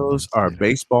Astros are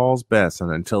baseball's best,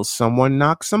 and until someone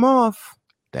knocks them off,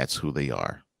 that's who they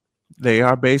are. They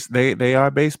are They are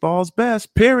baseball's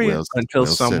best. Period. Until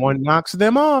someone knocks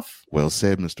them off. Well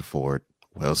said, Mr. Ford.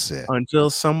 Well said. Until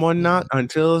someone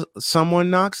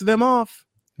knocks them off.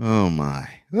 Oh my!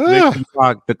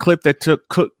 The clip that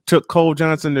took Cole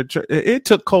Johnson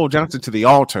took Cole Johnson to the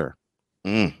altar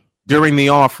during the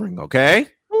offering. Okay,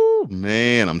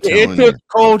 man, I'm telling you, it took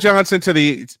Cole Johnson to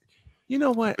the. You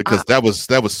know what? Because that was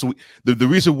sweet. The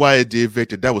reason why it did,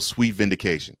 Victor, that was sweet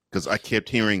vindication. Because I kept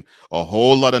hearing a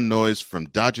whole lot of noise from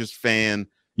Dodgers fan,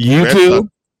 YouTube,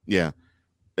 and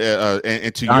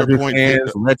to Dodgers your point, fans,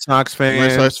 Victor, Red Sox fans,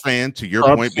 Red Sox fan. To your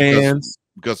point,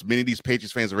 because many of these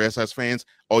Patriots fans are Red Sox fans.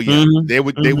 Oh yeah, they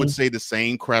would say the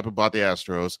same crap about the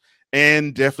Astros,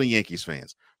 and definitely Yankees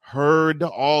fans heard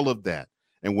all of that.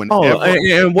 And when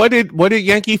and what did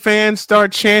Yankee fans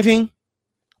start chanting?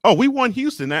 Oh, we won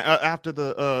Houston after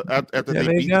they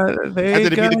beat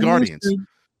the Guardians.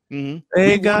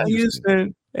 They got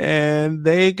Houston, and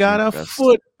they got a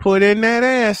foot put in that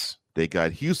ass. They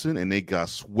got Houston, and they got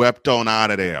swept on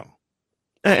out of there.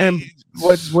 And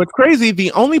what's crazy?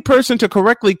 The only person to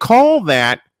correctly call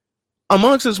that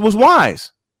amongst us was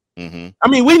Wise. I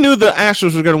mean, we knew the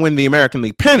Astros were going to win the American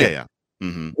League pennant.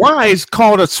 Wise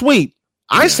called a sweep.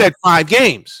 I said 5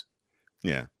 games.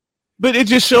 Yeah. But it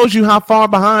just shows you how far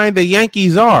behind the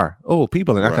Yankees are. Oh,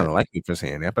 people are not going to like me for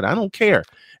saying that, but I don't care.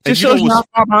 It just shows you how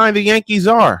far behind the Yankees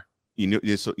are. You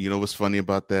know what's funny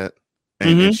about that?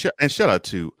 And shout out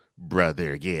to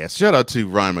brother, shout out to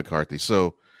Ryan McCarthy.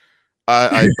 So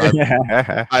I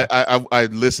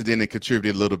listened in and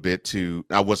contributed a little bit to.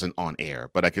 I wasn't on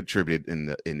air, but I contributed in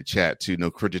the chat to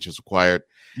No Credentials Required.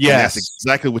 Yes, that's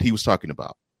exactly what he was talking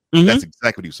about. That's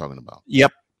exactly what he was talking about.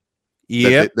 Yep.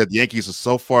 That the Yankees are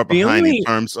so far behind in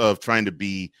terms of trying to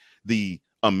be the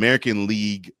American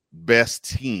League best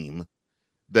team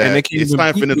that it's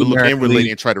time for them to look inwardly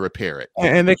and try to repair it.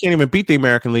 And they can't even beat the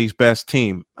American League's best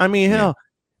team. I mean, hell,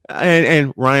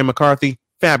 and Ryan McCarthy,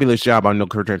 fabulous job on No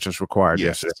Credentials Required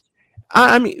yesterday.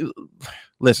 I mean,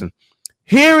 listen,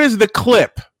 here is the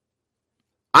clip.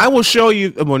 I will show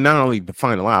you, well, not only the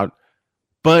final out,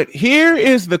 but here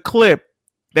is the clip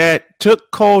that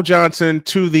took Cole Johnson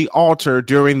to the altar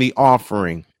during the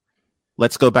offering.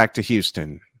 Let's go back to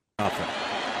Houston. On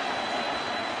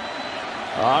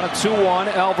a 2-1,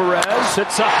 Alvarez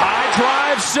hits a high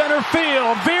drive center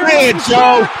field. Hey,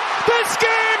 Joe. This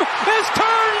game is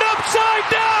turned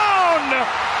upside down.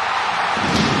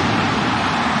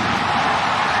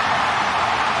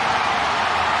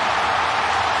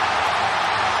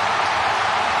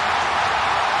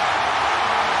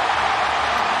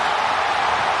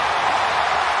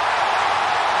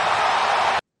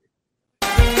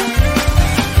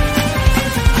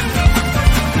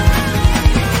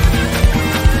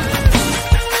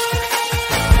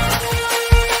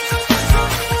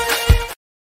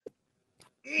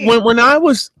 When I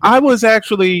was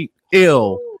actually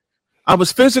ill, I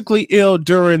was physically ill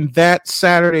during that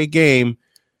Saturday game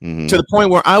to the point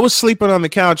where I was sleeping on the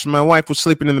couch and my wife was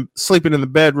sleeping in the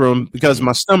bedroom because of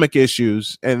my stomach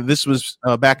issues. And this was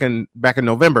back in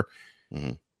November.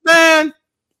 Man,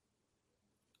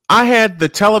 I had the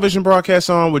television broadcast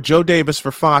on with Joe Davis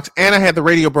for Fox, and I had the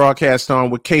radio broadcast on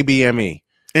with KBME.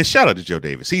 And shout out to Joe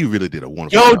Davis. He really did a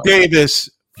wonderful job. Davis,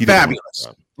 fabulous.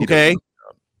 Okay.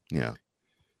 Yeah.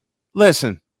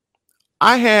 Listen,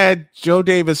 I had Joe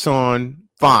Davis on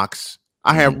Fox.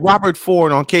 I had Robert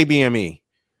Ford on KBME.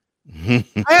 I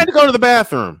had to go to the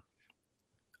bathroom.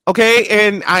 Okay,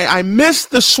 and I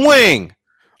missed the swing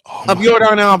of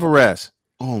Yordan Alvarez.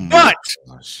 Oh my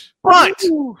gosh. But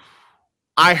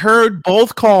I heard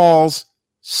both calls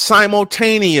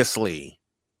simultaneously.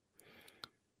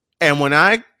 And when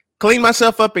I cleaned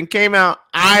myself up and came out,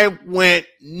 I went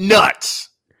nuts.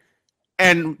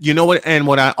 And you know what? And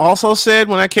what I also said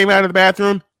when I came out of the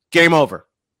bathroom, game over.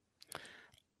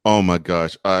 Oh my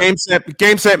gosh. Game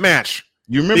set match.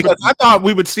 You remember? Because I thought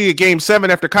we would see a game 7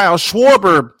 after Kyle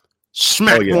Schwarber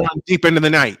smacked one deep into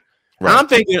the night. Right. And I'm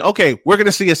thinking, okay, we're going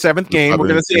to see a 7th game. We're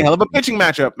going to see a hell of a pitching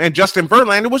matchup. And Justin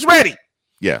Verlander was ready.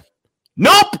 Yeah.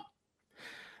 Nope.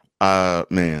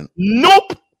 Man.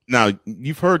 Nope. Now,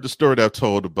 you've heard the story that I've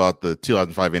told about the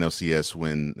 2005 NLCS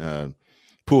when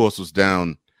Pujols was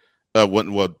down.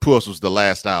 Pujols was the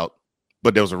last out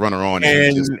But there was a runner on,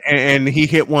 and he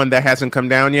hit one that hasn't come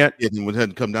down yet. It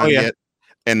hadn't come down yet.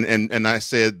 And I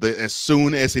said that as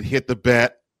soon as it hit the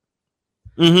bat,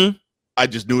 I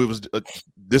just knew it was.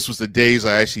 This was the days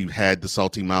I actually had the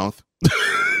salty mouth.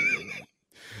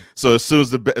 So as soon as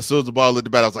the ball hit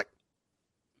the bat, I was like,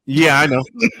 "Yeah, I know.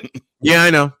 Yeah, I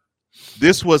know."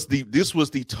 This was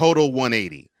the total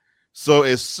 180. So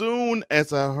as soon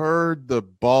as I heard the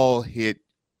ball hit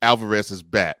Alvarez's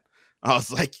bat, I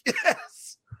was like,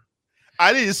 "Yes!"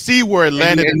 I didn't see where it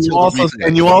landed. And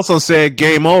you also said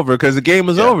game over because the game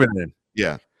was over then.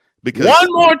 Yeah. Because one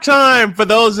more time for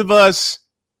those of us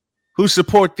who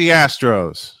support the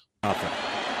Astros. Nothing.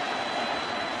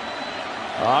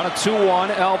 On a 2-1,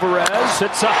 Alvarez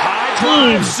hits a high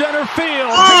drive center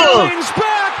field. He leans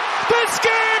back. This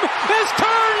game is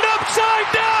turned upside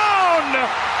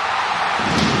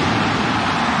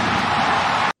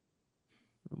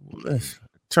down.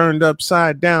 Turned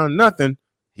upside down, nothing.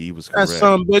 He was correct. That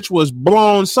son of a bitch was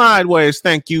blown sideways.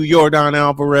 Thank you, Yordan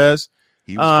Alvarez.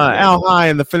 Al High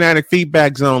in the Fanatic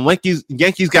feedback zone.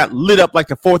 Yankees got lit up like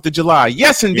the 4th of July.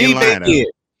 Yes, indeed, they did.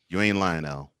 You ain't lying,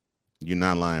 Al. You're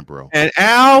not lying, bro. And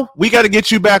Al, we got to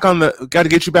get you back on the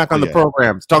the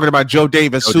program. Talking about Joe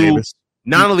Davis, who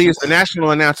not only is the national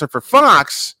announcer for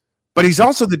Fox, but he's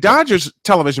also the Dodgers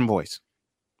television voice.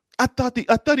 I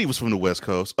thought he was from the West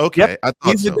Coast. Okay, yep. I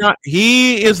thought so.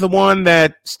 He is the one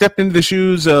that stepped into the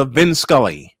shoes of Vin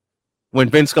Scully when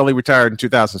Vin Scully retired in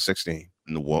 2016.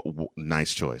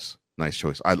 Nice choice.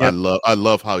 I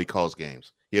love how he calls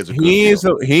games. He is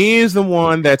the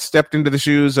one that stepped into the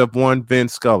shoes of one Vin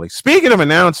Scully. Speaking of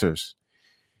announcers,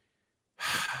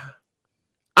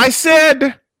 I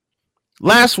said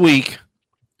last week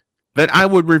that I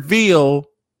would reveal,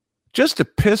 just to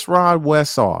piss Rod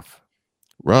West off,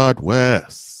 that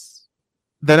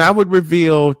I would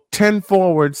reveal 10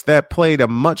 forwards that played a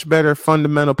much better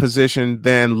fundamental position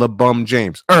than LeBum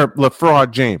James or LeFraud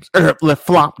James or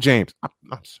LeFlop James. I'm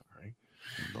sorry,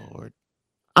 Lord.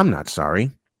 I'm not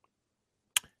sorry.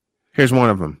 Here's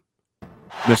one of them,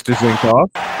 Mr.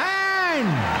 Zinkoff. And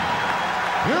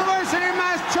University of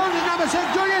Mass chosen number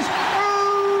 6, Julius Erwin.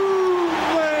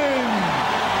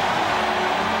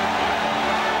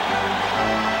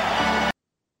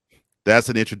 That's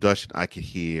an introduction I could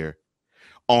hear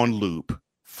on loop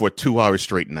for 2 hours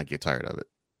straight and not get tired of it.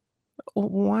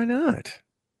 Why not?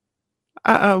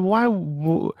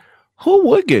 Who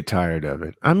would get tired of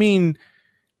it? I mean,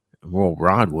 well,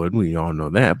 Rod would. We all know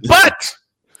that. But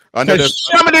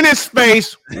shove it in his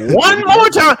face one more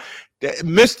time.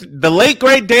 The late,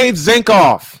 great Dave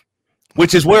Zinkoff,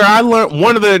 which is where I learned,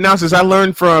 one of the announcers I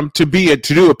learned from to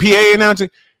do a PA announcing.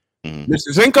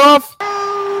 Mr. Zinkoff.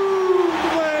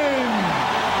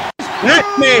 That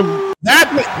name.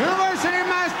 University of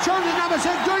Mass chosen number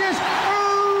 6, Julius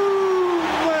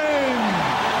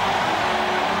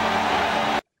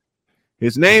Erwin.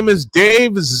 His name is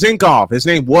Dave Zinkoff. His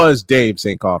name was Dave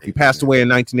Zinkoff. He passed away in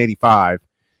 1985.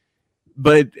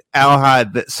 But Al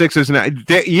had the Sixers.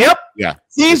 Yep. Yeah.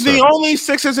 He's the only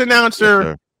Sixers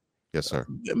announcer. Yes, sir.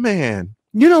 Man,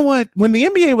 you know what? When the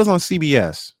NBA was on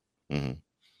CBS,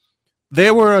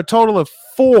 there were a total of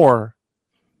 4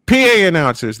 PA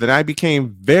announcers that I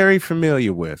became very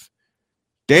familiar with.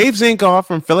 Dave Zinkoff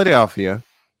from Philadelphia,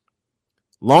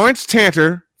 Lawrence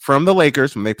Tanter from the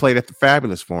Lakers when they played at the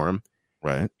Fabulous Forum,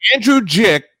 right? Andrew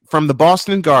Jick from the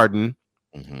Boston Garden,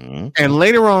 and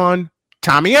later on,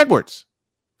 Tommy Edwards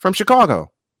from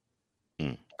Chicago.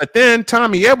 But then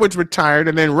Tommy Edwards retired,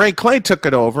 and then Ray Clay took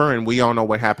it over, and we all know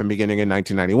what happened beginning in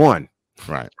 1991.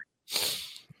 Right.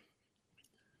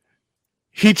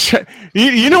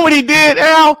 You know what he did,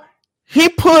 Al? He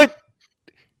put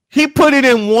it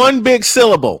in one big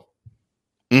syllable.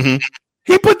 He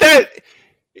put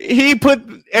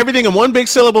everything in one big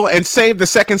syllable and saved the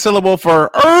second syllable for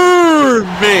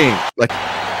Irving. Like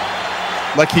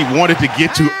he wanted to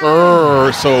get to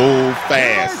so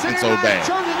fast and so bad.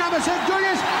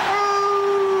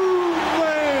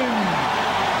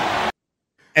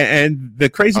 And the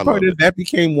crazy part is that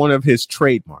became one of his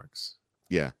trademarks.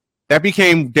 Yeah. That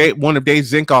became one of Dave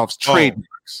Zinkoff's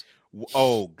trademarks.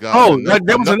 Oh God!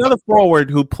 There was another forward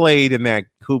who played in that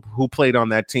who played on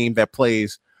that team that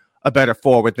plays a better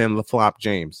forward than LeFlop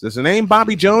James. Does the name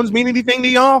Bobby Jones mean anything to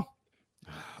y'all?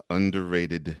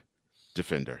 Underrated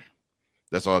defender.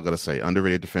 That's all I gotta say.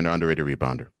 Underrated defender, underrated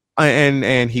rebounder.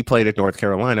 And he played at North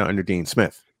Carolina under Dean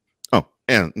Smith. Oh,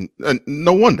 and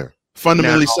no wonder.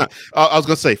 Fundamentally sound. I was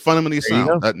gonna say fundamentally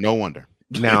sound. No wonder.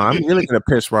 Now, I'm really going to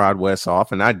piss Rod West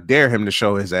off, and I dare him to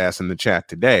show his ass in the chat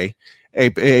today. A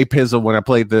Pizzle, when I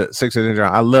played the Sixers,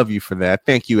 I love you for that.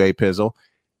 Thank you, A Pizzle.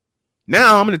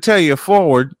 Now, I'm going to tell you a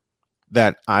forward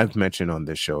that I've mentioned on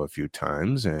this show a few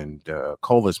times, and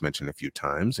Cova's mentioned a few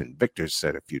times, and Victor's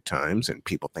said a few times, and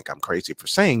people think I'm crazy for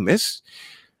saying this,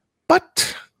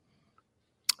 but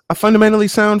a fundamentally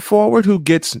sound forward who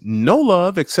gets no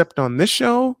love except on this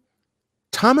show,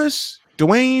 Thomas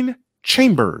Dwayne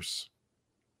Chambers.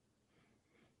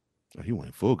 Oh, he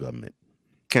went full government.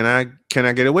 Can I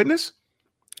get a witness?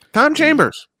 Tom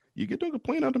Chambers. You get no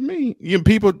complaint out of me.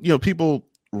 People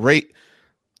rate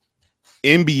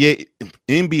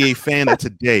NBA fan of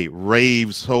today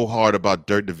raves so hard about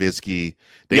Dirk Nowitzki.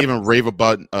 They even rave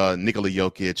about Nikola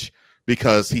Jokic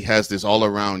because he has this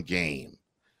all-around game.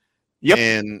 Yep.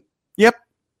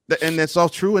 And that's all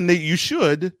true. And you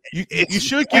should give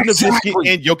Nowitzki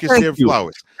and Jokic their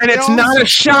flowers. And it's not a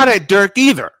shot at Dirk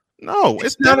either. No,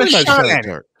 it's not a shot at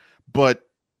Dirk. But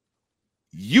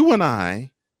you and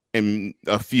I, and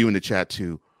a few in the chat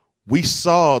too, we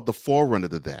saw the forerunner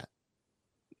to that.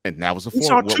 And that was a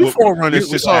forerunners.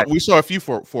 We saw a few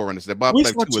forerunners that. We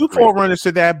saw two forerunners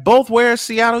to that. Both wear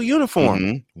Seattle uniform.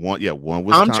 Mm-hmm. One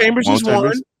was Tom Chambers is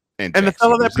one, and the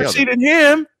fellow that preceded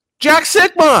him, Jack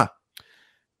Sigma.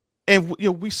 And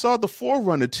we saw the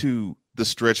forerunner to the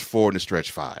stretch 4 and the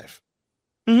stretch 5.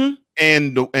 Mm-hmm.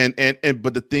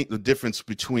 But the difference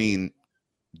between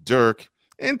Dirk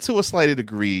and to a slight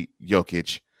degree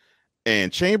Jokic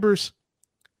and Chambers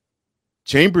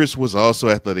was also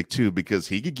athletic too, because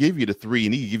he could give you the 3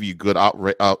 and he could give you a good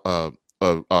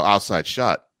outside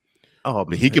shot. Oh,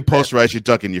 but he could posterize your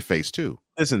duck in your face too.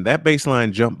 Listen, that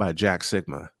baseline jump by Jack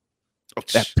Sigma,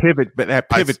 that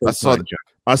pivot. I saw the jump.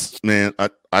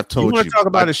 I told you. You want to talk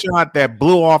about a shot that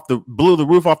blew the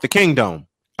roof off the Kingdom?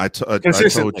 I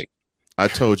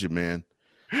told you, man.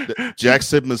 Jack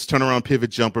Sigma's turnaround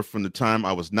pivot jumper from the time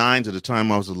I was 9 to the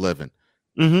time I was 11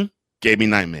 gave me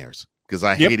nightmares. Because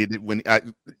I hated it when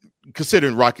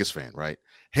considering Rockets fan, right?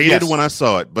 Hated it when I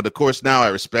saw it, but of course now I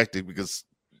respect it because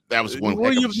that was one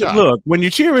heck of a shot. Look, when you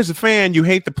cheer as a fan, you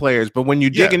hate the players, but when you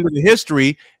dig into the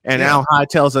history, and Al High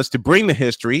tells us to bring the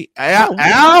history,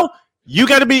 Al, you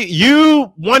got to be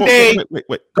one day.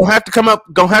 Wait. Gonna have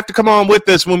to come on with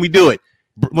us when we do it.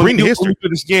 Bring the history. Do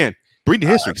this again. Bring the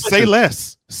history. Say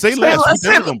less. Say less.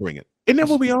 We're never gonna bring it. Isn't that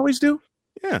what we always do?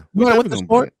 Yeah. We're with the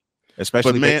sport.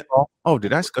 Especially baseball. Oh,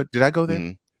 did I go there?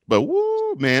 Mm-hmm. But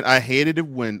man, I hated it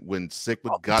when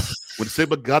Sigma got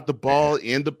the ball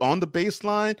on the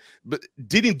baseline, but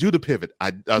didn't do the pivot.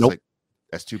 I was like,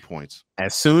 that's 2 points.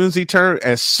 As soon as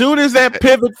that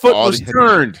pivot foot was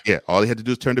turned, all he had to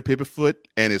do is turn the pivot foot,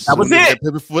 and as soon as that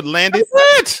pivot foot landed,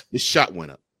 his shot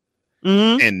went up,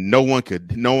 and no one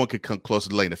could come close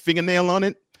to laying a fingernail on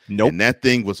it. Nope. And that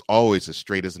thing was always as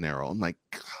straight as an arrow. I'm like,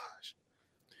 God.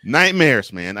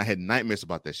 Nightmares, man. I had nightmares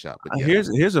about that shot. But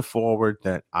here's a forward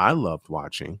that I loved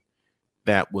watching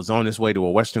that was on his way to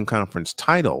a Western Conference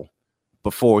title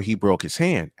before he broke his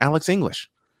hand. Alex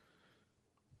English.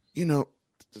 And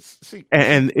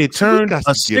it turned a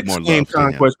 6-game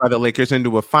conquest by the Lakers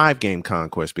into a 5-game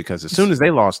conquest because as soon as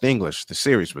they lost English, the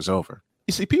series was over.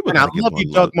 You see, people. And I love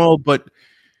you, Doug Moe, but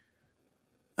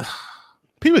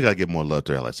people got to give more love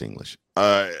to Alex English.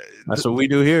 That's what we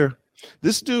do here.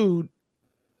 This dude.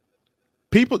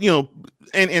 People,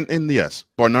 and yes,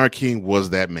 Bernard King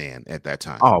was that man at that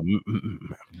time. Oh,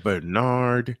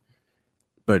 Bernard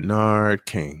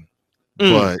King.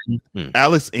 But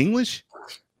Alex English,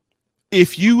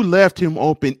 if you left him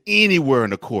open anywhere in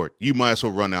the court, you might as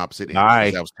well run the opposite end.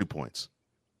 That was 2 points.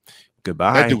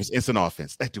 Goodbye. That dude was instant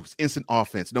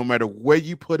offense. No matter where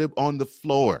you put him on the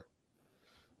floor.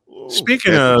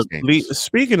 Speaking of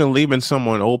leaving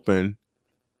someone open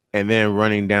and then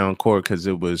running down court because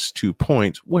it was 2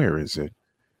 points. Where is it?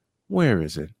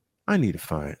 I need to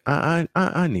find.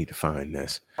 I need to find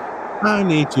this. I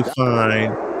need to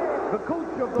find.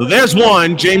 Well, there's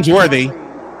one, James Worthy.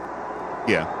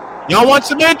 Yeah. Y'all want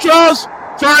some intros?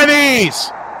 Try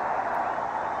these.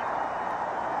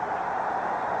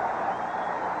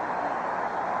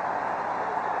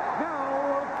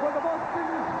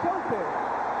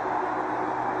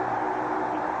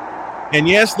 And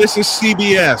yes, this is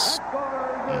CBS.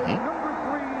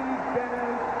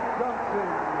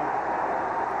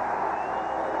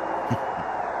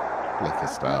 Like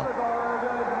his style.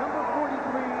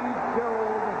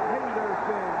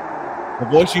 The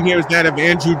voice you hear is that of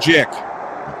Andrew Jick.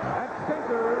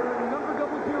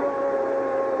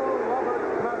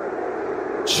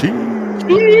 Cheese.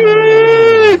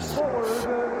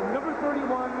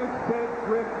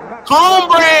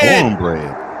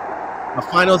 Cornbread. A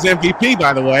finals MVP,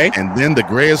 by the way. And then the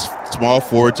greatest small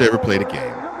forward to ever play the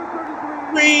game.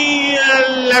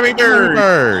 Larry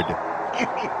Bird.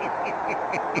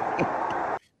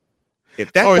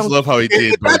 If that I always love how he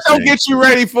did. If that don't get you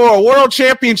ready for a world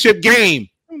championship game,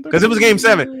 because it was game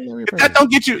 7. If that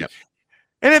don't get you,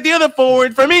 and at the other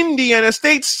forward from Indiana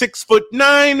State, 6'9",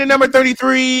 and number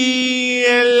 33,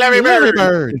 Larry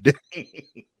Bird.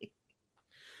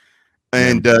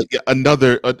 And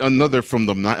another from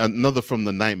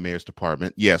the Nightmares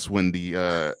department. Yes, when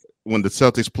the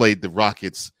Celtics played the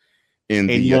Rockets in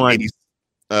 81.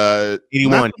 The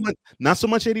 81. Not so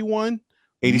much 81.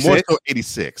 86? More so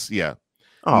 86. Yeah.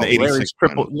 Oh,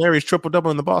 Larry's triple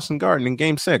double in the Boston Garden in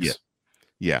Game 6.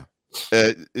 Yeah.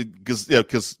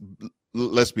 Because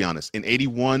let's be honest, in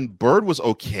 81, Bird was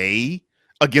okay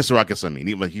against the Rockets. I mean,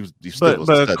 he still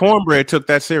but Cornbread took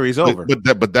that series over.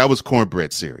 But that was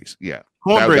Cornbread series. Yeah.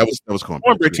 That was Cornbread.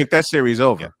 Cornbread took that series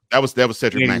over. Yeah. That was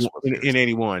Cedric Maxwell in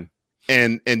 81.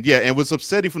 And what's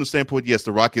upsetting from the standpoint, yes,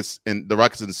 the Rockets and the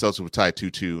Celtics were tied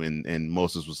 2-2, and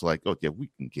Moses was like, "Oh yeah, we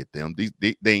can get them.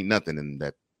 They ain't nothing in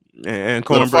that." And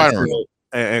Cornbread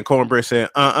said,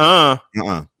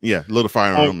 yeah, little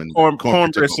firearm. And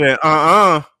Cornbread said,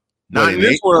 not in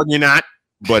this world, you're not.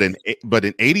 But in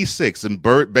 86, in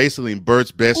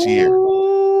Bird's best year,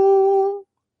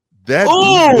 that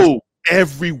was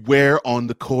everywhere on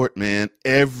the court, man,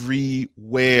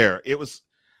 everywhere. It was.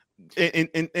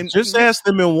 And just ask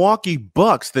the Milwaukee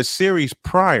Bucks the series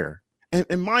prior,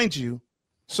 and mind you,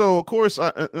 so of course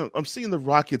I'm seeing the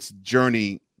Rockets'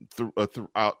 journey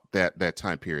throughout that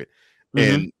time period,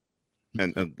 and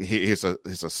here's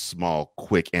a small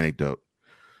quick anecdote.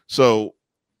 So,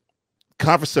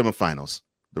 conference semifinals,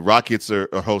 the Rockets are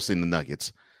hosting the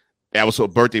Nuggets. That was a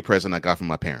birthday present I got from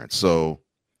my parents. So,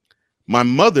 my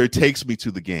mother takes me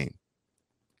to the game,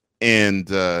 and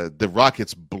the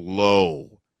Rockets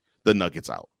blow the Nuggets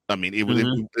out. I mean, it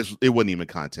wasn't even a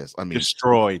contest. I mean,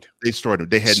 destroyed. They destroyed them.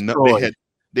 They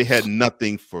had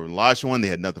nothing for Olajuwon. They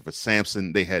had nothing for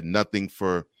Sampson. They had nothing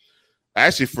for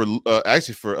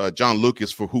John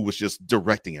Lucas, for who was just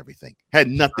directing everything. Had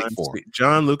nothing for him.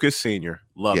 John Lucas Sr.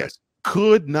 Love it.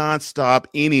 Could not stop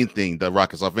anything the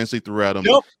Rockets offensively threw at him.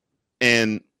 Nope.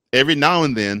 And every now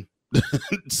and then,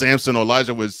 Sampson or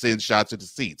Elijah would send shots at the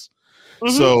seats.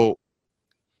 So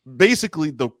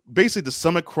basically the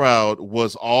Summit crowd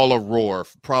was all a roar,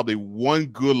 probably one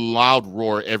good loud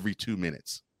roar every 2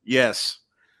 minutes. Yes.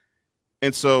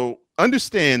 And so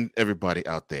understand, everybody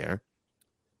out there,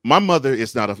 my mother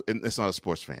is not a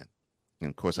sports fan. And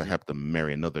of course I happen to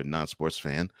marry another non-sports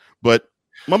fan, but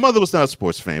my mother was not a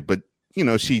sports fan, but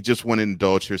she just wanted to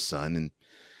indulge her son,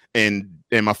 and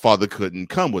my father couldn't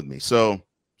come with me. So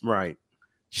right.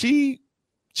 She's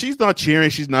not cheering.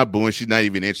 She's not booing. She's not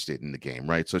even interested in the game,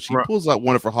 right? So she pulls out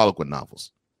one of her Harlequin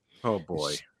novels. Oh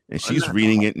boy! And she's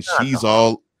reading it, and she's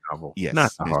all, yes,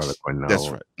 not the Harlequin novel. That's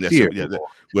right. That's right. Yeah,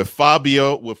 with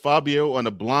Fabio on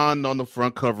the blonde on the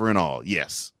front cover and all.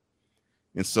 Yes.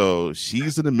 And so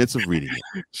she's in the midst of reading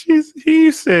it.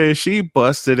 He said she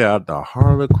busted out the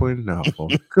Harlequin novel.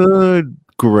 Good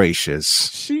gracious.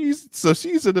 She's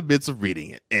in the midst of reading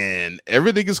it, and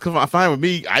everything is fine with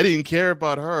me. I didn't care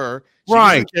about her. She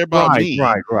didn't care about me.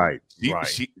 Right.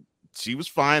 She was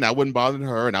fine. I wasn't bothering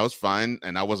her, and I was fine,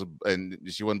 and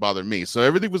she wasn't bothering me. So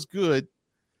everything was good.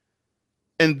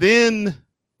 And then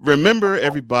remember,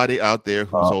 everybody out there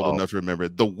who's old enough to remember,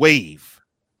 the wave.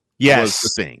 Was the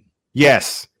thing.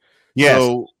 Yes.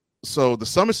 So the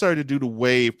Summit started to do the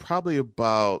wave probably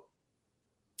about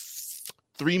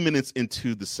 3 minutes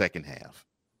into the second half.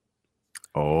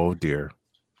 Oh dear.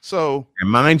 So, and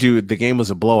mind you, the game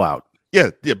was a blowout.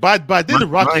 Yeah. By then the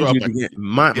Rockets were up.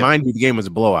 Mind you, the game was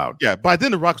a blowout. Yeah. By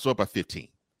then the Rockets were up by 15.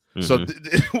 So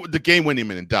the game wasn't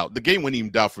even in doubt. The game wasn't even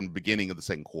in doubt from the beginning of the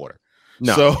second quarter.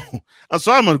 No.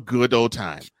 So I'm a good old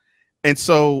time. And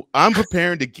so I'm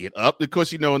preparing to get up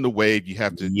because, in the wave, you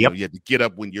have to, you have to get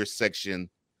up when your section,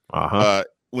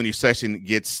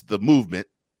 gets the movement.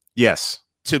 Yes.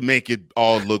 To make it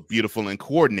all look beautiful and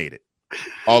coordinated,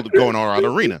 all going all around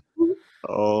the arena.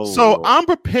 So I'm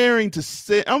preparing to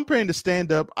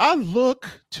stand up. I look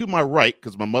to my right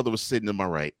because my mother was sitting to my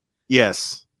right.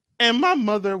 Yes. And my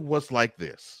mother was like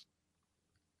this.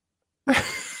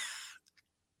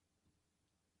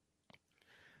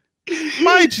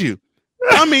 Mind you,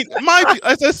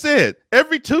 as I said,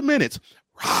 every 2 minutes,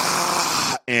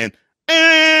 and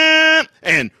the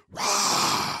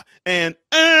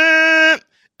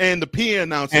PA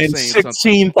announcer and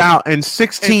saying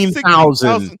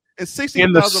 16,000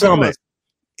 in the Summit.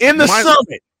 In the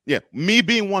Summit. Yeah, me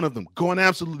being one of them, going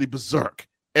absolutely berserk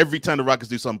every time the Rockets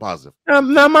do something positive.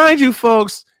 Now, mind you,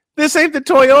 folks, This ain't the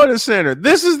Toyota Center.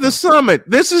 This is the Summit.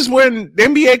 This is when the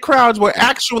NBA crowds were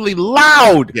actually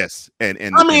loud. Yes, and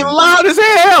loud as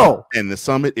hell. And the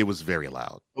Summit, it was very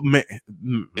loud. Man,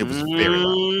 it was very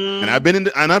loud. And I've been in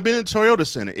Toyota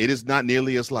Center. It is not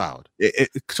nearly as loud.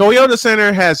 Toyota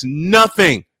Center has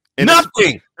nothing. And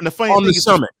nothing. And the funny on thing the is,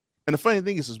 Summit. And the funny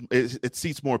thing is it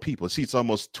seats more people. It seats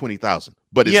almost 20,000,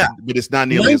 but it's not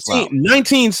nearly as loud.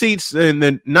 19 seats and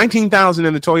then 19,000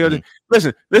 in the Toyota. Mm-hmm.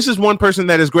 Listen, this is one person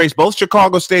that has graced both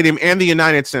Chicago Stadium and the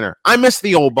United Center. I miss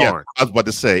the old barn. I was about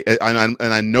to say, and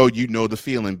I know you know the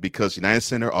feeling because United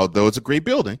Center, although it's a great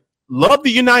building, love the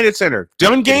United Center.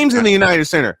 Done games in the United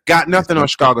Center. Got nothing on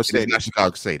Chicago Stadium. It's not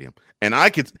Chicago Stadium, and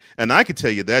I could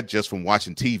tell you that just from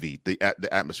watching TV, the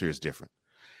atmosphere is different.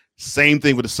 Same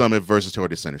thing with the Summit versus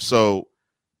Toyota Center. So,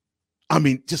 I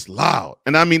mean, just loud.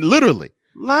 And I mean, literally.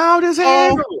 Loud as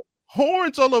hell.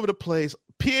 Horns all over the place.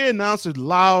 PA announcers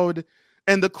loud.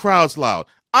 And the crowd's loud.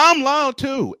 I'm loud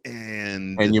too.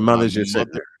 And your mother's just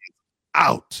sitting there.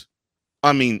 Out.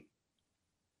 I mean,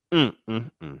 I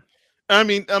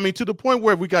mean, to the point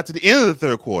where we got to the end of the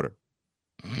third quarter.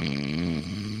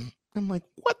 I'm like,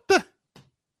 what the?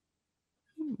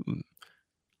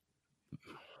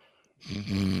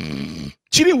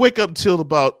 She didn't wake up until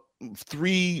about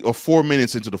 3 or 4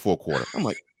 minutes into the fourth quarter. I'm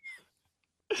like,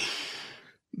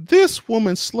 this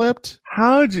woman slept.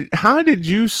 How could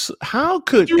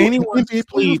anyone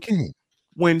sleep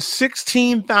when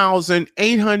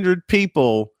 16,800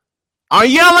 people are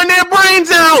yelling their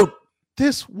brains out?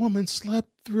 This woman slept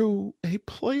through a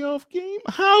playoff game.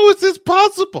 How is this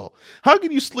possible? How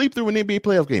can you sleep through an NBA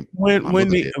playoff game?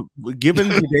 Given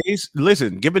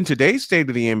today's state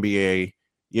of the NBA,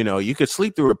 you could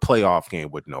sleep through a playoff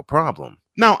game with no problem.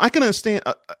 Now I can understand.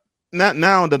 Not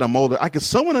now that I'm older, I can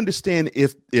somewhat understand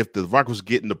if the Rock was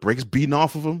getting the brakes beaten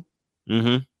off of him.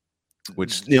 Mm-hmm.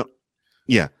 Which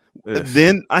yeah.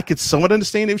 Then I could somewhat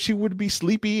understand if she would be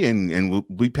sleepy and would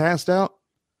be passed out.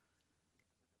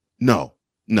 No.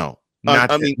 Not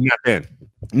then.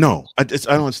 No, I don't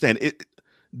understand it.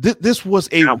 This was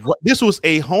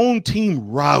a home team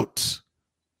route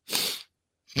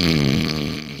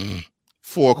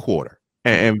for a quarter,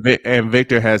 and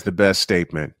Victor has the best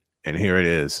statement, and here it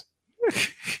is.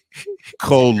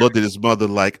 Cole looked at his mother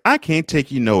like, "I can't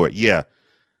take you nowhere." Yeah,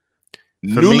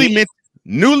 newly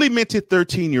minted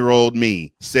 13-year-old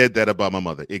me said that about my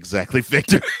mother. Exactly,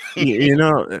 Victor.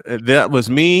 That was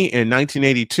me in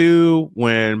 1982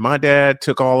 when my dad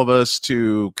took all of us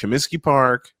to Comiskey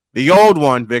Park, the old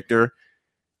one, Victor,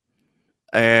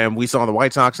 and we saw the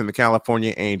White Sox and the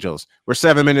California Angels. We're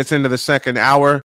 7 minutes into the second hour.